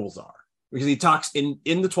goals are, because he talks in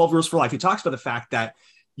the 12 rules for life, he talks about the fact that,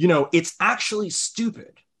 it's actually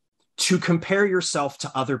stupid to compare yourself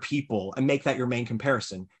to other people and make that your main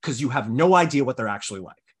comparison, because you have no idea what they're actually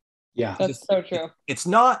like. Yeah. That's so true. It's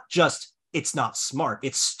not smart.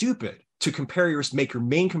 It's stupid to make your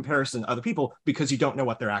main comparison to other people, because you don't know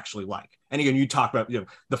what they're actually like. And again, you talk about,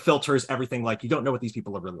 the filters, everything, like you don't know what these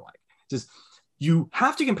people are really like. Just, you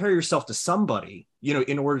have to compare yourself to somebody,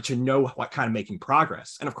 in order to know what kind of making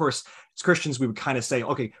progress. And of course, as Christians, we would kind of say,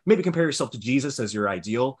 okay, maybe compare yourself to Jesus as your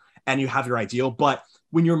ideal, and you have your ideal. But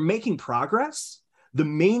when you're making progress, the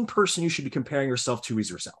main person you should be comparing yourself to is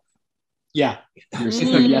yourself. Yeah. Your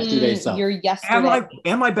yesterday self. Your yesterday.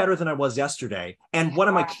 Am I better than I was yesterday? And what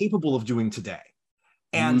am I capable of doing today?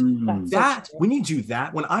 And that, when you do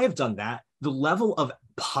that, when I have done that, the level of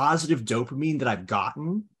positive dopamine that I've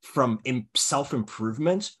gotten from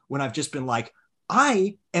self-improvement, when I've just been like,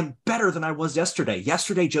 I am better than I was yesterday.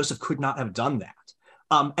 Yesterday, Joseph could not have done that.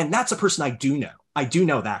 And that's a person I do know. I do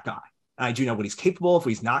know that guy. I do know what he's capable of, what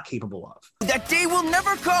he's not capable of. That day will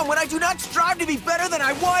never come when I do not strive to be better than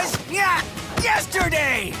I was,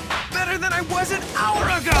 yesterday! Better than I was an hour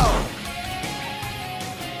ago!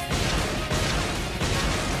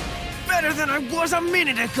 Better than I was a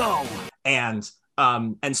minute ago! And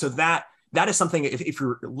so that is something, if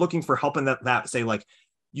you're looking for help in that say, like,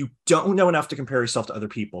 you don't know enough to compare yourself to other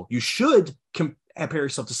people. You should compare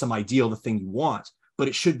yourself to some ideal, the thing you want, but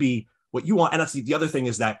it should be what you want. And that's the other thing,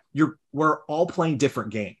 is that we're all playing different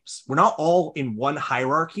games. We're not all in one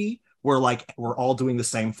hierarchy where like we're all doing the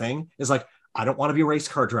same thing. It's like, I don't want to be a race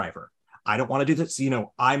car driver. I don't want to do this.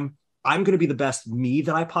 I'm going to be the best me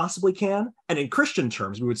that I possibly can. And in Christian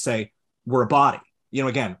terms, we would say we're a body.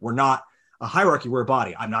 Again, we're not a hierarchy, we're a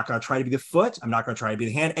body. I'm not going to try to be the foot. I'm not going to try to be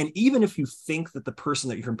the hand. And even if you think that the person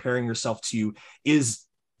that you're comparing yourself to is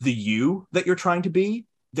the you that you're trying to be,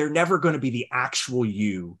 they're never going to be the actual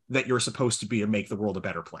you that you're supposed to be to make the world a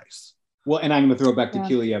better place. Well, and I'm going to throw it back to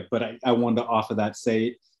Keelia, but I wanted to offer that,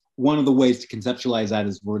 say, one of the ways to conceptualize that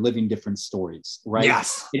is we're living different stories, right?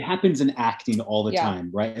 Yes. It happens in acting all the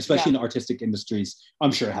time, right? Especially in artistic industries.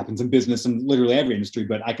 I'm sure it happens in business and literally every industry,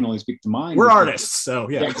 but I can only speak to mine. We're artists, so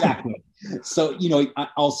yeah. Exactly. So,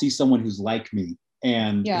 I'll see someone who's like me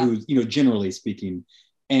and who's, generally speaking,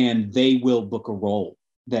 and they will book a role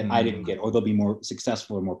that I didn't get, or they'll be more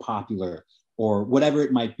successful or more popular or whatever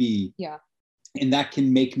it might be. Yeah. And that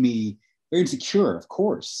can make me very insecure, of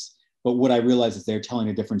course. But what I realize is they're telling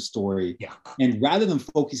a different story. Yeah. And rather than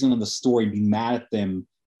focusing on the story and be mad at them,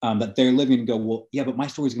 that they're living and go, well, yeah, but my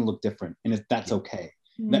story's going to look different. And that's okay.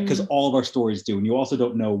 Because all of our stories do. And you also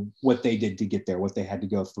don't know what they did to get there, what they had to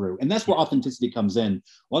go through. And that's where authenticity comes in.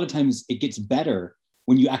 A lot of times it gets better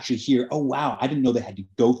when you actually hear, oh, wow, I didn't know they had to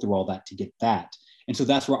go through all that to get that. And so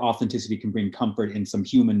that's where authenticity can bring comfort and some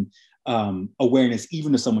human awareness,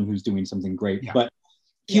 even to someone who's doing something great. Yeah. But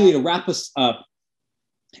Keelia, to wrap us up,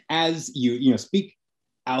 as you speak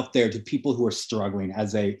out there to people who are struggling,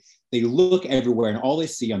 as they look everywhere and all they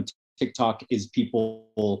see on TikTok is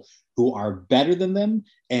people who are better than them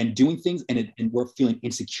and doing things, and we're feeling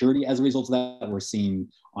insecurity as a result of that. We're seeing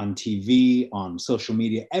on TV, on social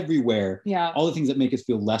media, everywhere, all the things that make us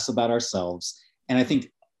feel less about ourselves. And I think,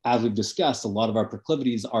 as we've discussed, a lot of our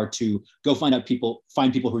proclivities are to go find people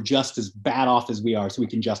who are just as bad off as we are, so we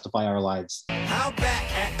can justify our lives. How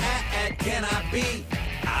bad can I be?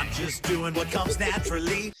 I'm just doing what comes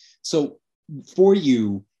naturally. So for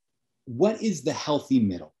you, what is the healthy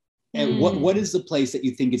middle? And what is the place that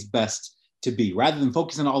you think is best to be, rather than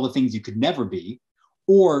focusing on all the things you could never be,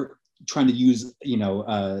 or trying to use,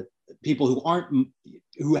 people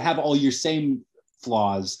who have all your same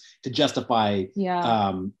flaws to justify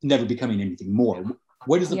never becoming anything more?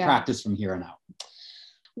 What is the practice from here on out?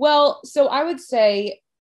 Well, so I would say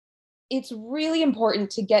it's really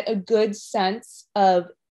important to get a good sense of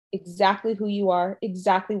exactly who you are,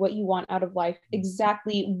 exactly what you want out of life,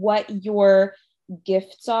 exactly what your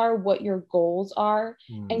gifts are, what your goals are,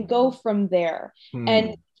 and go from there.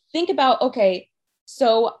 And think about, okay,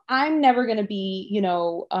 so I'm never going to be,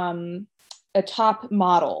 a top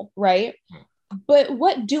model, right? But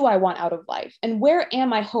what do I want out of life? And where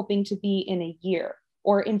am I hoping to be in a year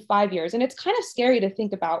or in 5 years? And it's kind of scary to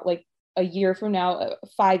think about, like, a year from now,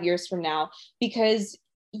 5 years from now, because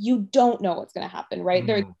you don't know what's going to happen, right?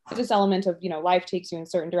 There's this element of, life takes you in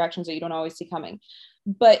certain directions that you don't always see coming.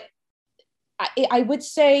 But I would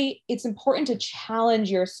say it's important to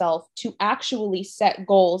challenge yourself to actually set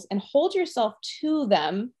goals and hold yourself to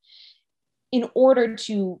them in order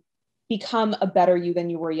to become a better you than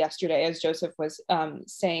you were yesterday, as Joseph was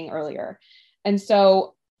saying earlier. And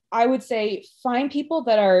so I would say find people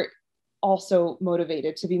that are also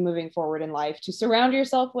motivated to be moving forward in life, to surround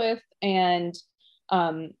yourself with, and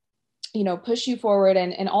push you forward,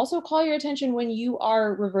 and also call your attention when you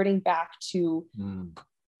are reverting back to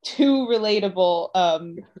relatable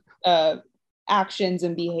actions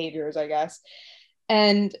and behaviors, I guess.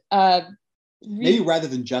 And maybe rather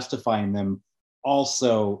than justifying them,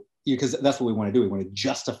 also, because that's what we want to do. We want to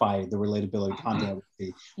justify the relatability content.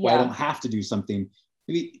 Where I don't have to do something.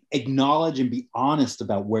 Maybe acknowledge and be honest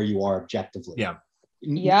about where you are objectively.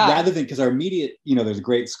 Rather than, because our immediate, there's a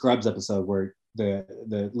great Scrubs episode where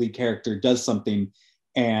the lead character does something,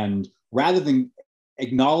 and rather than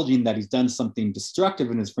acknowledging that he's done something destructive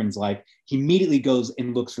in his friend's life, he immediately goes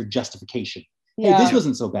and looks for justification. Hey, this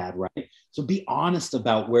wasn't so bad, right? So be honest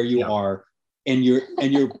about where you are and your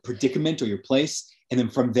predicament or your place, and then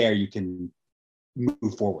from there you can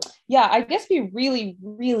move forward. I guess be really,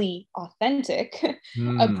 really authentic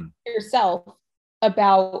about yourself,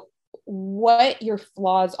 about what your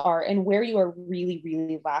flaws are and where you are really,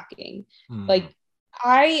 really lacking. Like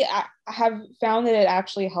I have found that it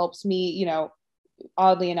actually helps me,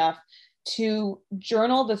 oddly enough, to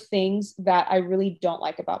journal the things that I really don't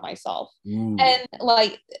like about myself. And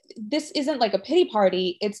like, this isn't like a pity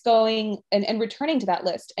party. It's going and returning to that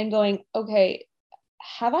list and going, okay,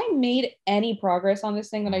 have I made any progress on this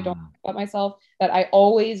thing that I don't like about myself? That I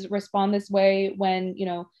always respond this way when,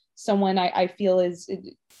 someone I feel is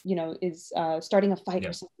starting a fight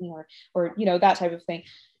or something, or that type of thing.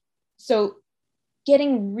 So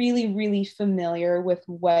getting really, really familiar with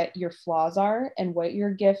what your flaws are and what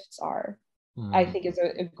your gifts are, I think is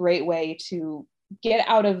a great way to get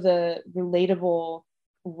out of the relatable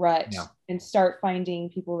rut and start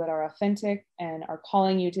finding people that are authentic and are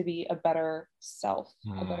calling you to be a better self,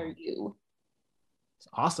 a better you.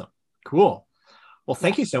 Awesome. Cool. Well,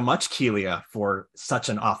 thank you so much, Keelia, for such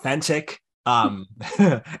an authentic and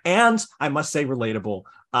I must say relatable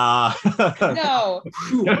No.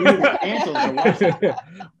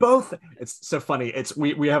 Both. It's so funny. It's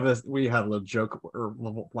we had a little joke or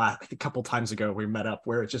laugh a couple times ago. We met up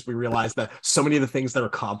where it's just we realized that so many of the things that are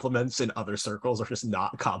compliments in other circles are just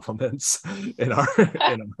not compliments in ours.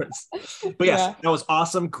 But yes, that was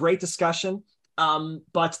awesome. Great discussion.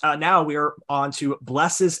 But now we are on to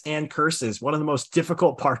blesses and curses, one of the most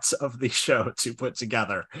difficult parts of the show to put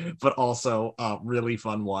together, but also a really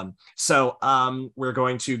fun one. So we're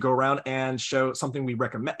going to go around and show something we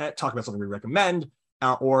recommend, talk about something we recommend,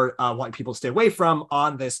 or want people to stay away from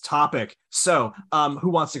on this topic. So who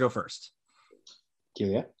wants to go first?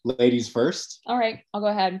 Keelia, ladies first. All right, I'll go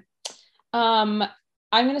ahead. I'm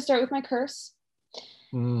going to start with my curse.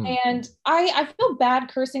 And I feel bad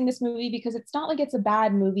cursing this movie because it's not like it's a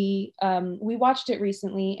bad movie. We watched it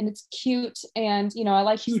recently and it's cute, and I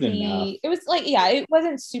like to see it was like, it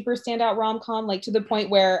wasn't super standout rom-com, like to the point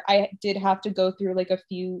where I did have to go through like a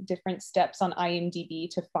few different steps on IMDb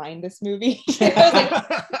to find this movie. I was like,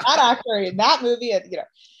 that actor in that movie, and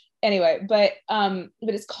anyway, but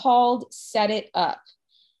it's called Set It Up.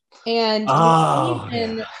 And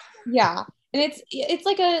and it's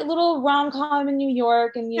like a little rom-com in New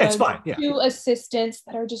York, and it's fine. Two assistants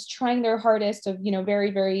that are just trying their hardest of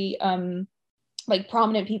very, very like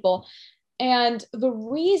prominent people. And the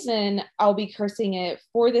reason I'll be cursing it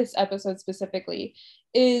for this episode specifically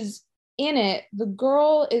is, in it, the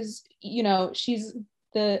girl is, she's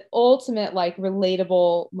the ultimate like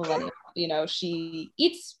relatable millennial. She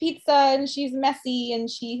eats pizza and she's messy and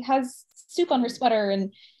she has soup on her sweater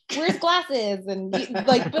and wears glasses and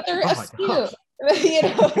but they're askew.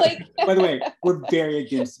 By the way, we're very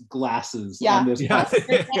against glasses on this podcast.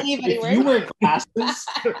 If you wear glasses,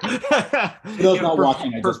 those not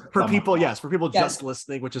watching. For people just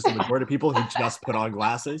listening, which is the majority of people who just put on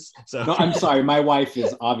glasses. So no, I'm sorry, my wife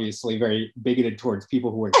is obviously very bigoted towards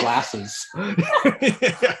people who wear glasses.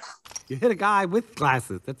 You hit a guy with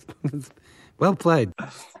glasses. That's well played.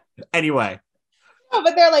 Anyway. No,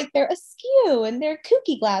 but they're askew and they're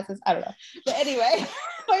kooky glasses. I don't know. But anyway,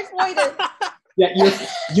 my point is,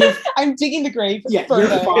 you're I'm digging the grave. Yeah, you're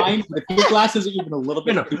fine. But if your glasses are even a little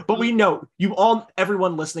bit. No, but we know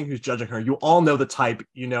everyone listening who's judging her, you all know the type.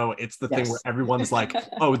 It's the thing where everyone's like,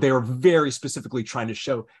 oh, they were very specifically trying to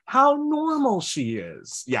show how normal she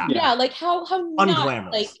is. Yeah, like how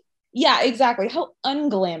unglamorous. Not, yeah, exactly. How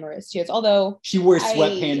unglamorous she is. Although she wears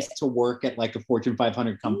sweatpants to work at like a Fortune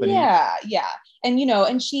 500 company. Yeah. And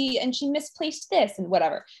and she misplaced this and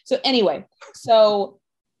whatever. So anyway,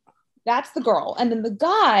 that's the girl. And then the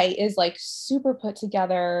guy is like super put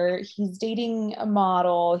together. He's dating a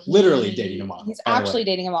model. Literally dating a model. He's actually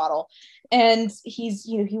dating a model. And he's,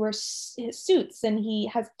 he wears suits and he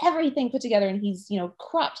has everything put together and he's,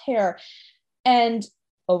 cropped hair. And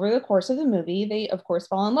over the course of the movie, they of course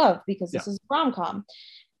fall in love because this is rom-com.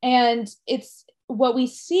 And it's what we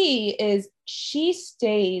see is she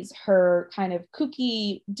stays her kind of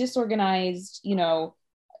kooky, disorganized,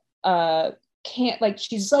 can't, like,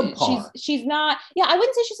 she's not, I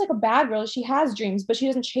wouldn't say she's like a bad girl. She has dreams, but she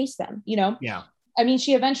doesn't chase them, Yeah. I mean,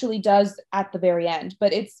 she eventually does at the very end,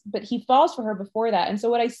 but he falls for her before that. And so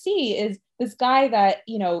what I see is this guy that,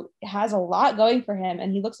 has a lot going for him.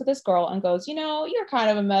 And he looks at this girl and goes, you're kind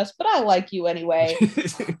of a mess, but I like you anyway.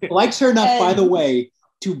 Likes her enough, by the way,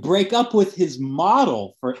 to break up with his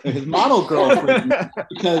model girlfriend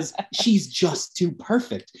because she's just too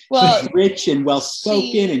perfect. Well, she's rich and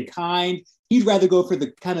well-spoken and kind. He'd rather go for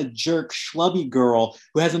the kind of jerk, schlubby girl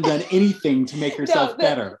who hasn't done anything to make herself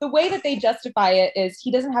better. The way that they justify it is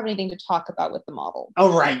he doesn't have anything to talk about with the model.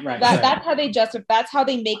 Oh, right. That's how they justify. That's how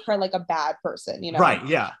they make her like a bad person, Right.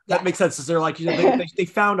 Yeah. That makes sense. They're like, they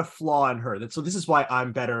found a flaw in her. So this is why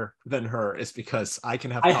I'm better than her, is because I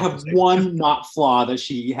can have. I have one not flaw that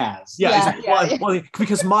she has. Well,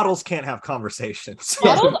 because models can't have conversations.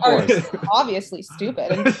 Models are obviously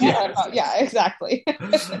stupid. And exactly.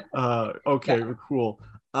 Okay, cool.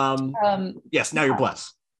 Yes, now you're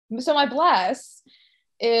blessed. So my bless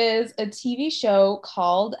is a TV show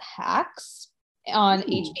called Hacks on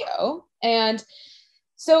HBO. And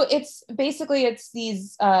so it's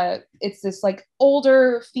this like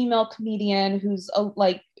older female comedian who's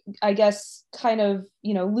I guess kind of,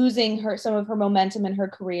 losing some of her momentum in her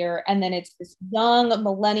career. And then it's this young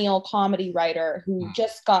millennial comedy writer who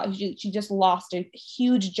she just lost a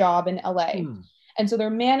huge job in LA. And so their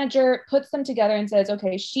manager puts them together and says,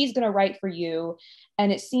 okay, she's going to write for you.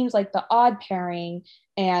 And it seems like the odd pairing.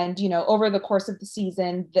 And, over the course of the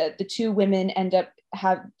season, the two women end up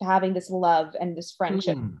having this love and this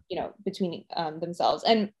friendship, between themselves.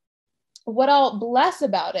 And what I'll bless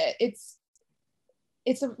about it,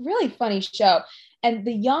 it's a really funny show. And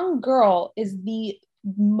the young girl is the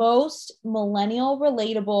most millennial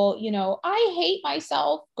relatable, I hate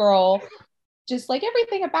myself girl. Just like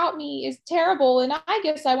everything about me is terrible and I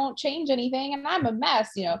guess I won't change anything and I'm a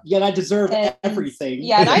mess, Yet I deserve everything.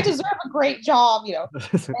 Yeah, and I deserve a great job,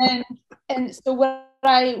 And so what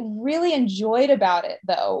I really enjoyed about it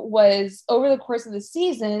though was over the course of the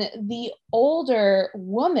season, the older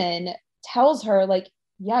woman tells her like,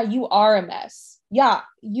 yeah, you are a mess. Yeah,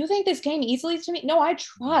 you think this came easily to me? No, I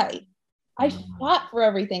tried. I fought for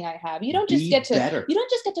everything I have. You don't just get to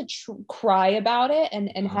cry about it and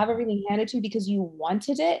have everything handed to you because you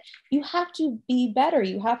wanted it. You have to be better.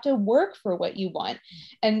 You have to work for what you want.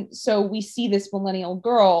 And so we see this millennial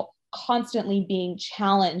girl constantly being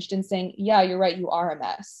challenged and saying, yeah, you're right. You are a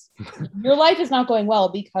mess. Your life is not going well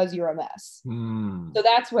because you're a mess. So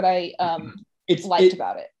that's what I liked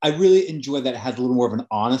about it. I really enjoy that it has a little more of an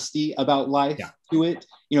honesty about life to it.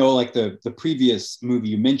 Like the previous movie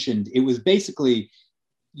you mentioned, it was basically,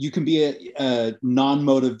 you can be a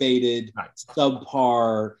non-motivated,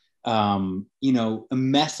 subpar, a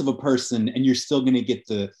mess of a person, and you're still going to get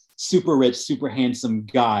the super rich, super handsome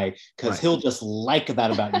guy because he'll just like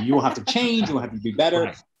that about you. You won't have to change. You won't have to be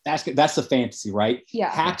better. That's the fantasy, right?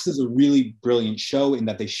 Yeah. Hacks is a really brilliant show in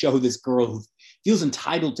that they show this girl who feels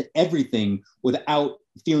entitled to everything without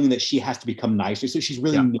feeling that she has to become nicer. So she's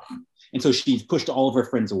really mean. And so she's pushed all of her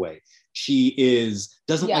friends away. She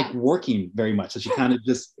doesn't like working very much. So she kind of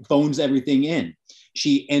just phones everything in.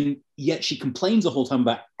 And yet she complains the whole time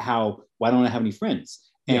about why don't I have any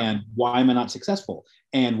friends? And why am I not successful?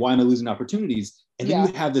 And why am I losing opportunities? And then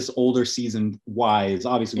you have this older seasoned wise,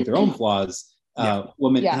 obviously with their own flaws,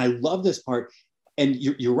 woman. And I love this part. And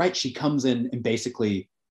you're right. She comes in and basically,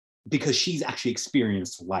 because she's actually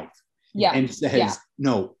experienced life and says,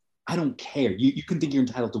 no, I don't care. You can think you're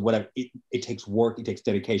entitled to whatever. It takes work. It takes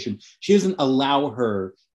dedication. She doesn't allow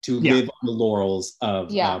her to live on the laurels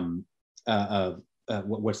of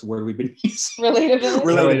what's the word we've been using?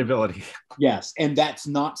 Relatability. Yes. And that's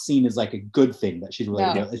not seen as like a good thing that she's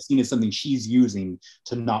related to. It's seen as something she's using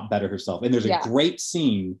to not better herself. And there's a great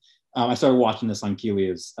scene. I started watching this on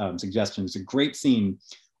Keelia's suggestion. It's a great scene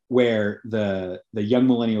where the young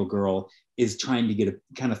millennial girl is trying to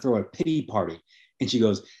kind of throw a pity party. And she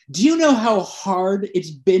goes, do you know how hard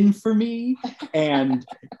it's been for me? And,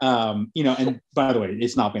 and by the way,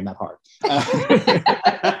 it's not been that hard.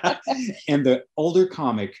 And the older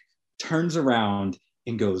comic turns around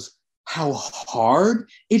and goes, how hard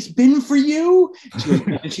it's been for you.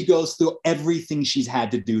 And she goes through everything she's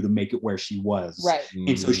had to do to make it where she was. Right.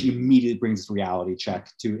 And so she immediately brings this reality check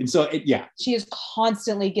to, and so she is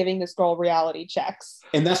constantly giving this girl reality checks.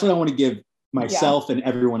 And that's what I want to give myself and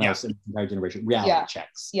everyone else in the entire generation, reality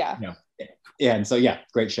checks. Yeah. And so,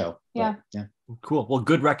 great show. Yeah. Cool. Well,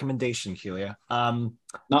 good recommendation, Keelia.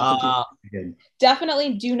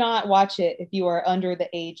 Definitely do not watch it if you are under the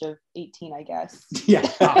age of 18, I guess. Yeah.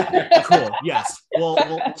 Cool. Yes. We'll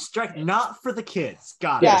strike not for the kids.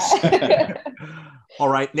 Got it. All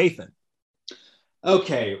right, Nathan.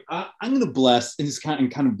 Okay, I'm going to bless, and it's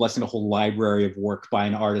kind of blessing a whole library of work by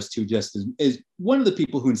an artist who just is one of the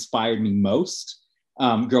people who inspired me most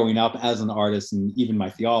growing up as an artist, and even my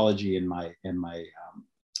theology and my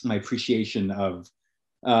appreciation of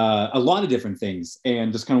a lot of different things,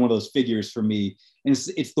 and just kind of one of those figures for me. And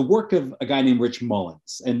it's the work of a guy named Rich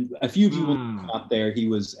Mullins, and a few of you will know out there. He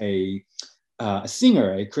was a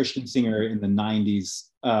singer, a Christian singer in the 90s,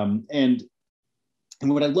 and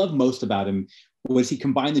what I love most about him was he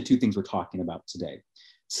combined the two things we're talking about today.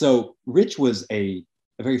 So Rich was a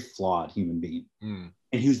very flawed human being, and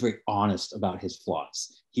he was very honest about his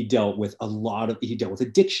flaws. He dealt with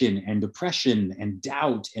addiction and depression and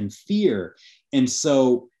doubt and fear. And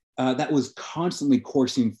so that was constantly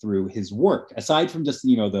coursing through his work. Aside from just,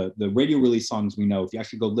 the radio release songs we know, if you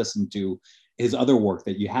actually go listen to his other work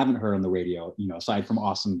that you haven't heard on the radio, aside from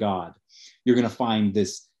Awesome God, you're going to find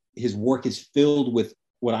his work is filled with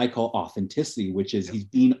what I call authenticity, which is he's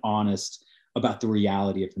being honest about the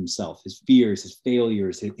reality of himself, his fears, his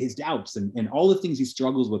failures, his doubts, and all the things he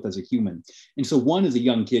struggles with as a human. And so one, as a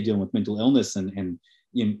young kid dealing with mental illness and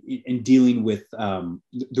dealing with the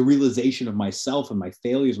realization of myself and my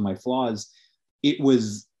failures and my flaws, it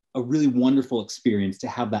was a really wonderful experience to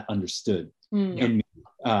have that understood. And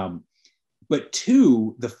but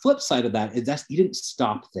two, the flip side of that is he didn't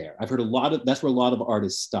stop there. I've heard that's where a lot of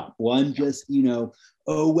artists stop. Well, I'm just,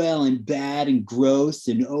 oh, well, and bad and gross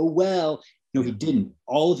and oh, well. No, he didn't.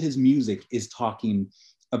 All of his music is talking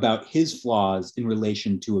about his flaws in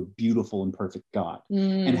relation to a beautiful and perfect God,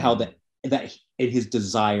 and how that his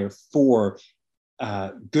desire for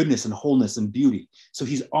goodness and wholeness and beauty. So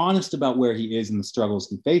he's honest about where he is and the struggles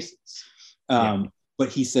he faces. But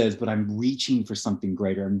he says, but I'm reaching for something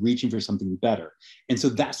greater. I'm reaching for something better. And so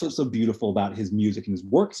that's what's so beautiful about his music and his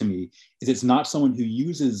work to me, is it's not someone who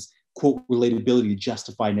uses, quote, relatability to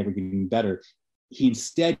justify never getting better. He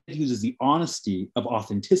instead uses the honesty of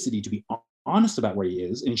authenticity to be honest about where he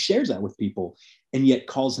is, and he shares that with people, and yet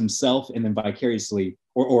calls himself and then vicariously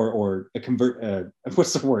or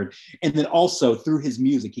what's the word? And then also through his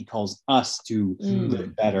music, he calls us to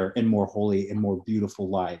live better and more holy and more beautiful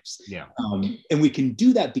lives. And we can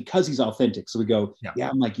do that because he's authentic. So we go,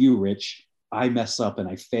 I'm like you, Rich. I mess up and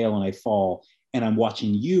I fail and I fall, and I'm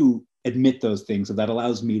watching you admit those things. So that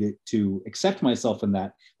allows me to accept myself in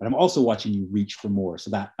that, but I'm also watching you reach for more.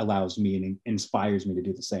 So that allows me and inspires me to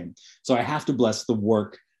do the same. So I have to bless the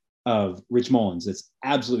work of Rich Mullins. It's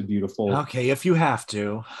absolutely beautiful. Okay, if you have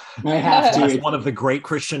to. I have to. It's one of the great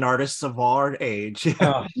Christian artists of our age.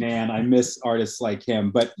 Oh man, I miss artists like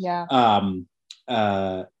him. But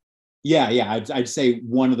I'd say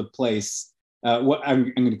one of the place. What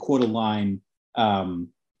I'm going to quote a line.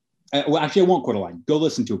 Well, actually, I won't quote a line. Go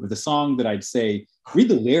listen to it. But the song that I'd say, read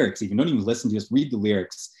the lyrics. Even don't even listen to it. Just read the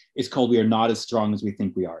lyrics. It's called "We Are Not as Strong as We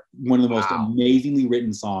Think We Are." One of the most amazingly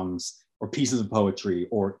written songs or pieces of poetry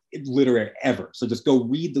or literary ever. So just go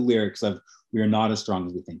read the lyrics of "We Are Not as Strong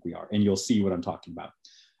as We Think We Are," and you'll see what I'm talking about.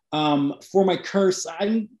 For my curse,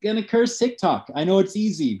 I'm going to curse TikTok. I know it's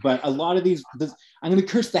easy, but a lot of I'm going to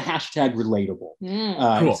curse the hashtag relatable.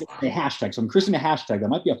 Cool. It's a hashtag. So I'm cursing a hashtag. That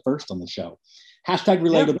might be a first on the show. Hashtag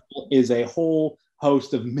relatable is a whole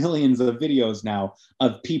host of millions of videos now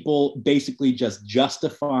of people basically just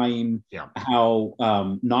justifying how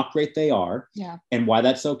not great they are and why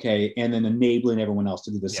that's okay, and then enabling everyone else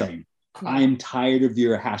to do the same. I'm tired of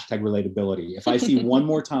your hashtag relatability. If I see one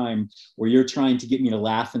more time where you're trying to get me to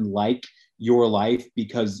laugh and like your life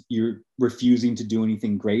because you're refusing to do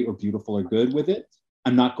anything great or beautiful or good with it,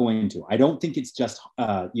 I'm not going to. I don't think it's just,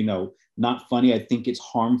 not funny. I think it's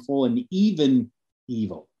harmful and even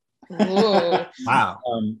evil. Wow.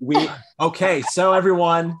 Okay, so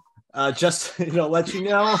everyone, just let you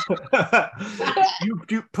know,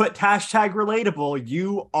 you put hashtag relatable,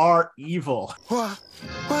 you are evil. What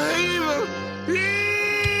evil?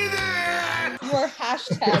 You are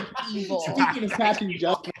hashtag evil. Speaking of passing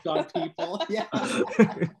justice on people,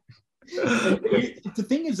 the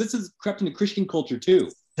thing is, this has crept into Christian culture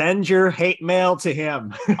too. Send your hate mail to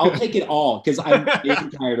him. I'll take it all because I'm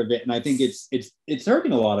tired of it, and I think it's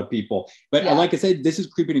hurting a lot of people. But like I said, this is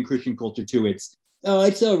creeping in Christian culture too. It's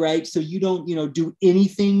all right. So you don't do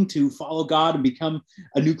anything to follow God and become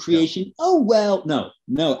a new creation. Yeah. Oh well,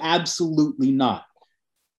 no, absolutely not.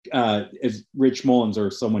 As Rich Mullins or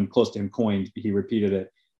someone close to him coined, he repeated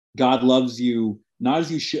it. God loves you not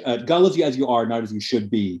as you should. God loves you as you are, not as you should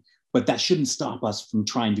be. But that shouldn't stop us from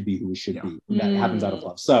trying to be who we should be. That happens out of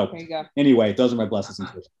love. So anyway, those are my blessings and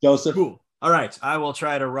curses. Joseph. Cool. All right. I will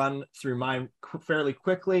try to run through mine fairly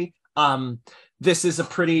quickly. This is a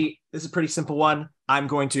pretty simple one. I'm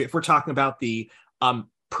going to, if we're talking about the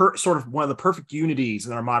sort of one of the perfect unities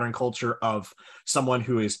in our modern culture of someone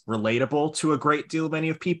who is relatable to a great deal of many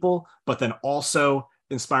of people, but then also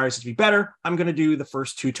inspires us to be better, I'm going to do the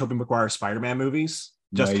first two Tobey Maguire Spider-Man movies.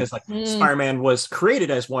 Just because Spider-Man was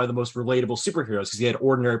created as one of the most relatable superheroes because he had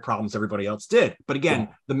ordinary problems everybody else did. But again,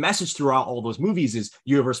 the message throughout all those movies is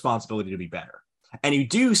you have a responsibility to be better. And you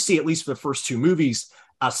do see, at least for the first two movies,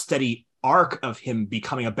 a steady arc of him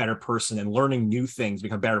becoming a better person and learning new things,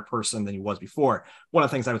 become a better person than he was before. One of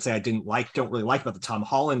the things I would say I don't really like about the Tom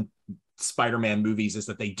Holland Spider-Man movies is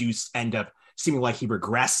that they do end up seeming like he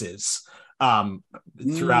regresses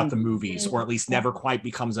throughout the movies, or at least never quite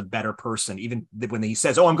becomes a better person. Even when he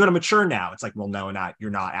says, "Oh, I'm going to mature now," it's like, well, no, you're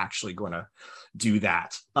not actually going to do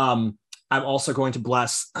that. I'm also going to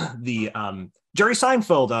bless the Jerry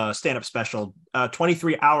Seinfeld stand-up special,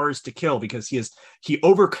 23 Hours to Kill, because he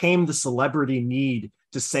overcame the celebrity need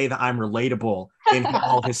to say that I'm relatable in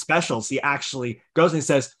all his specials. He actually goes and he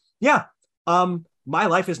says, "Yeah, my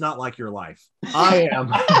life is not like your life. I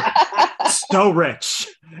am so rich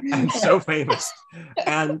and so famous,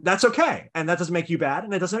 and that's okay. And that doesn't make you bad,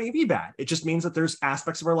 and it doesn't make me bad. It just means that there's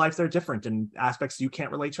aspects of our life that are different, and aspects you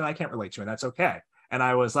can't relate to and I can't relate to, and that's okay." And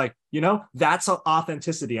I was like, that's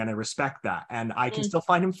authenticity, and I respect that, and I can still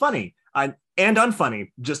find him funny and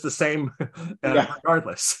unfunny, just the same,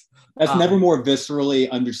 regardless. That's never more viscerally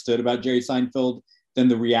understood about Jerry Seinfeld than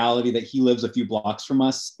the reality that he lives a few blocks from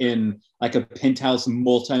us in like a penthouse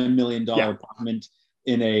multi-million-dollar apartment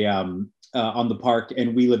in a on the park,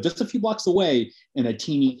 and we live just a few blocks away in a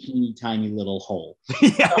teeny tiny little hole.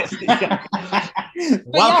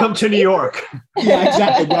 Welcome to New York. Yeah,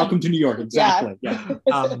 exactly. Welcome to New York. Exactly.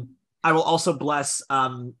 I will also bless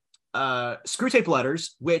Screw Tape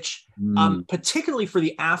Letters, which particularly for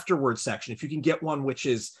the afterwards section, if you can get one which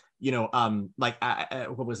is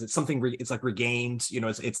what was it, something it's like Regained,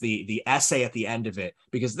 it's the essay at the end of it,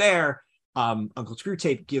 because there Uncle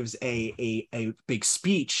Screwtape gives a big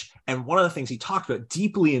speech, and one of the things he talked about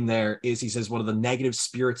deeply in there is, he says, one of the negative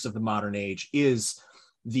spirits of the modern age is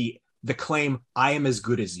the claim, "I am as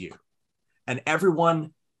good as you," and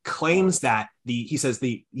everyone claims that. He says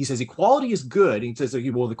equality is good, and he says,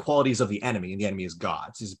 well, the quality is of the enemy, and the enemy is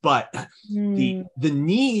God. He says, but the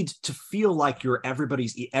need to feel like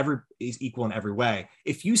everybody's is equal in every way.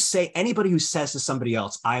 If you say, anybody who says to somebody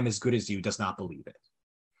else, "I am as good as you," does not believe it.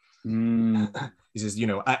 He says,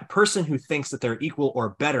 a person who thinks that they're equal or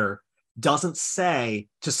better doesn't say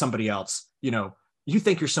to somebody else, "You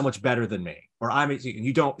think you're so much better than me," or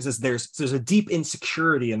you don't. He says there's a deep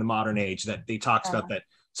insecurity in the modern age that he talks about, that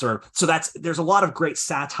sort of. So there's a lot of great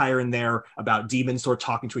satire in there about demons sort of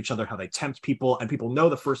talking to each other, how they tempt people, and people know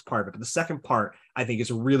the first part of it, but the second part I think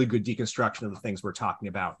is a really good deconstruction of the things we're talking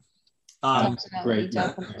about. Great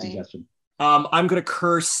Definitely. I'm going to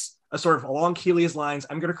curse a sort of along Keelia's lines.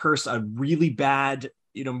 I'm going to curse a really bad,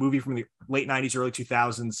 movie from the late 90s, early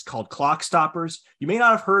 2000s called Clock Stoppers. You may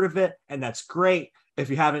not have heard of it, and that's great if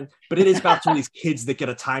you haven't, but it is about some of these kids that get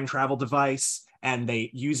a time travel device and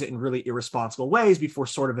they use it in really irresponsible ways before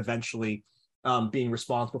sort of eventually being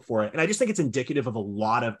responsible for it. And I just think it's indicative of a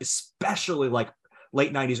lot of, especially like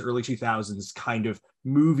late 90s, early 2000s kind of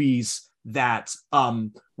movies that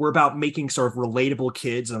were about making sort of relatable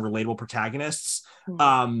kids and relatable protagonists,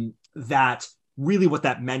 that really what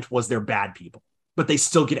that meant was they're bad people, but they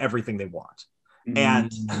still get everything they want. And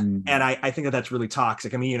I think that's really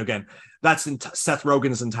toxic. I mean, again, that's in Seth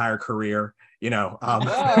Rogen's entire career,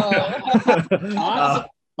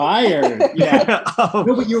 Fired. Yeah.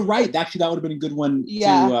 No, but you're right. Actually, that would have been a good one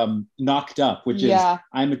to Knocked Up, which is,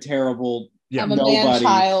 I'm a terrible I'm a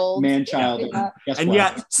nobody, man-child. And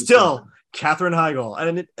yet still Katherine Heigl.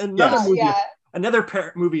 And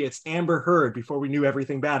another movie, it's Amber Heard, before we knew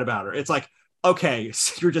everything bad about her. It's like, okay,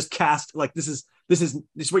 so you're just cast, like this is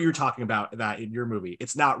what you're talking about, that in your movie.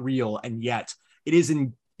 It's not real, and yet it is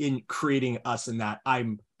in creating us in that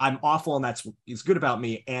I'm awful, and it's good about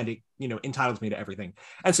me, and it entitles me to everything.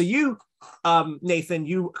 And so you, Nathan,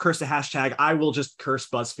 you cursed a hashtag. I will just curse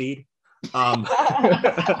BuzzFeed.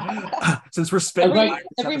 Since we're spending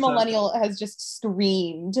every millennial has just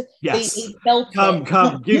screamed. Yes. They felt it.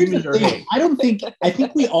 Come, give me your hate. I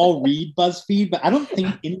think we all read BuzzFeed, but I don't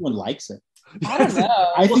think anyone likes it. I don't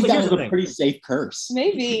know. I think that was a pretty safe curse.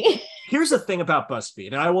 Maybe. Here's the thing about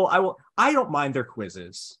BuzzFeed, and I don't mind their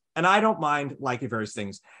quizzes, and I don't mind liking various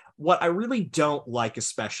things. What I really don't like,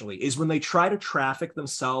 especially, is when they try to traffic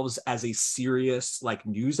themselves as a serious like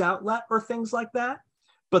news outlet or things like that.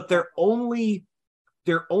 But their only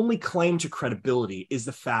claim to credibility is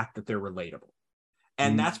the fact that they're relatable,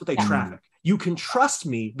 and that's what they traffic. You can trust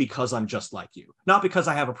me because I'm just like you, not because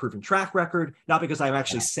I have a proven track record, not because I'm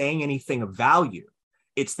actually saying anything of value.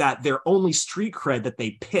 It's that their only street cred that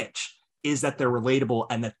they pitch is that they're relatable,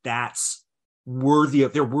 and that's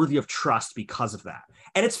they're worthy of trust because of that.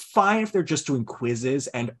 And it's fine if they're just doing quizzes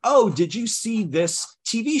and, oh, did you see this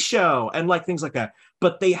TV show? And like things like that.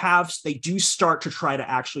 But they do start to try to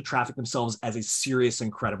actually traffic themselves as a serious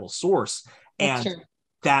and credible source. And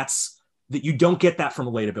that's that you don't get that from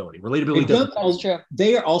relatability. Relatability doesn't. That's true.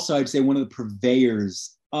 They are also, I'd say, one of the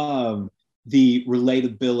purveyors of the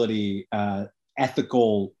relatability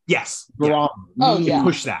ethical barometer. Oh, yeah.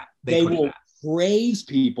 Push that. They will praise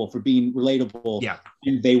people for being relatable,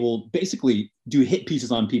 and they will basically do hit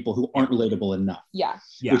pieces on people who aren't relatable enough.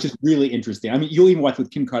 Which is really interesting. I mean, you'll even watch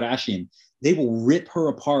with Kim Kardashian. They will rip her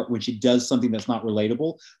apart when she does something that's not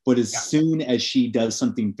relatable, but as soon as she does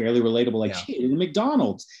something fairly relatable, like she ate in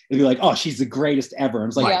McDonald's, it'll be like, oh, she's the greatest ever. And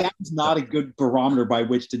it's like, that's not a good barometer by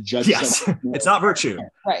which to judge. It's not virtue.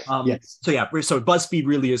 Right. So BuzzFeed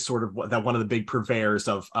really is sort of one of the big purveyors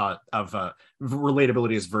of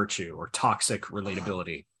relatability as virtue or toxic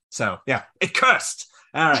relatability. So yeah, it cursed.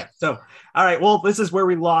 All right. Well, this is where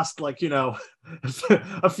we lost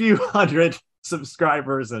a few hundred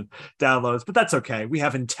subscribers and downloads, but that's okay. We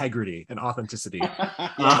have integrity and authenticity. We're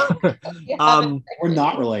not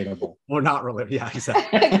relatable. We're not relatable. Yeah,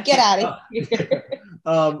 exactly. Get out of here.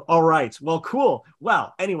 All right. Well, cool.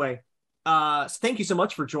 Well, anyway, thank you so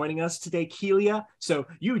much for joining us today, Keelia. So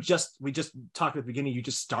we just talked at the beginning. You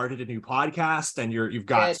just started a new podcast, and you've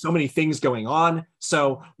got so many things going on.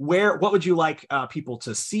 So what would you like people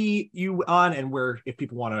to see you on, and where, if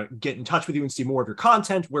people want to get in touch with you and see more of your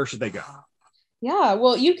content, where should they go? Yeah,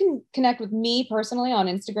 well, you can connect with me personally on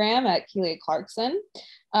Instagram at Keelia Clarkson.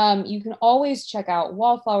 You can always check out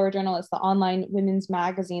Wallflower Journal. It's the online women's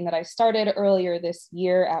magazine that I started earlier this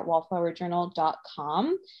year at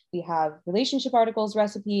wallflowerjournal.com. We have relationship articles,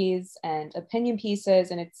 recipes, and opinion pieces,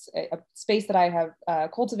 and it's a space that I have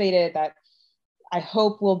cultivated that I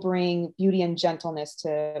hope will bring beauty and gentleness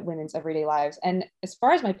to women's everyday lives. And as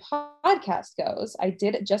far as my podcast goes, I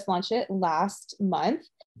did just launch it last month,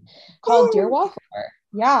 called Dear Wallflower.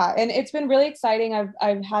 Yeah, and it's been really exciting.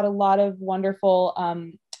 I've had a lot of wonderful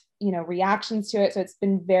reactions to it, so it's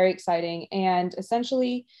been very exciting. And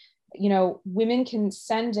essentially, women can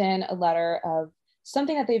send in a letter of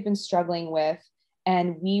something that they've been struggling with,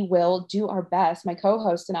 and we will do our best, my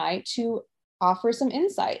co-host and I, to offer some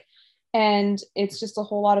insight. And it's just a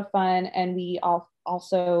whole lot of fun. And we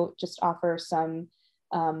also just offer some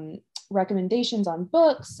recommendations on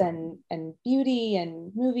books and beauty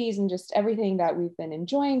and movies and just everything that we've been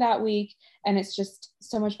enjoying that week. And it's just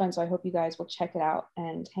so much fun. So I hope you guys will check it out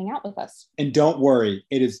and hang out with us. And don't worry,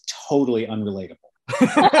 it is totally unrelatable.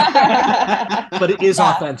 But it is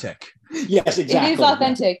authentic. Yes, exactly. It is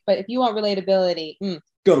authentic, but if you want relatability,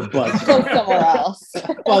 go to BuzzFeed. Go somewhere else.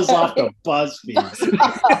 Buzz off to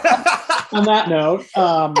BuzzFeed. On that note,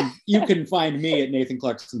 you can find me at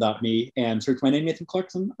nathanclarkson.me and search my name, Nathan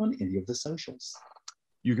Clarkson, on any of the socials.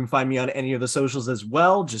 You can find me on any of the socials as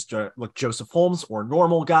well. Just look Joseph Holmes or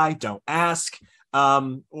Normal Guy. Don't ask.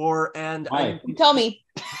 Tell me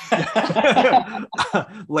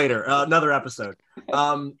later, another episode.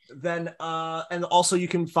 And also you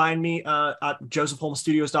can find me at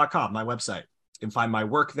josephholmesstudios.com, my website. You can find my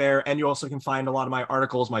work there, and you also can find a lot of my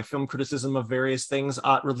articles, my film criticism of various things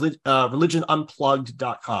at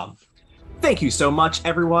religionunplugged.com. Thank you so much,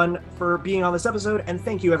 everyone, for being on this episode, and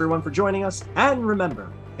thank you, everyone, for joining us. And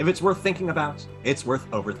remember, if it's worth thinking about, it's worth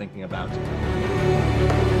overthinking about.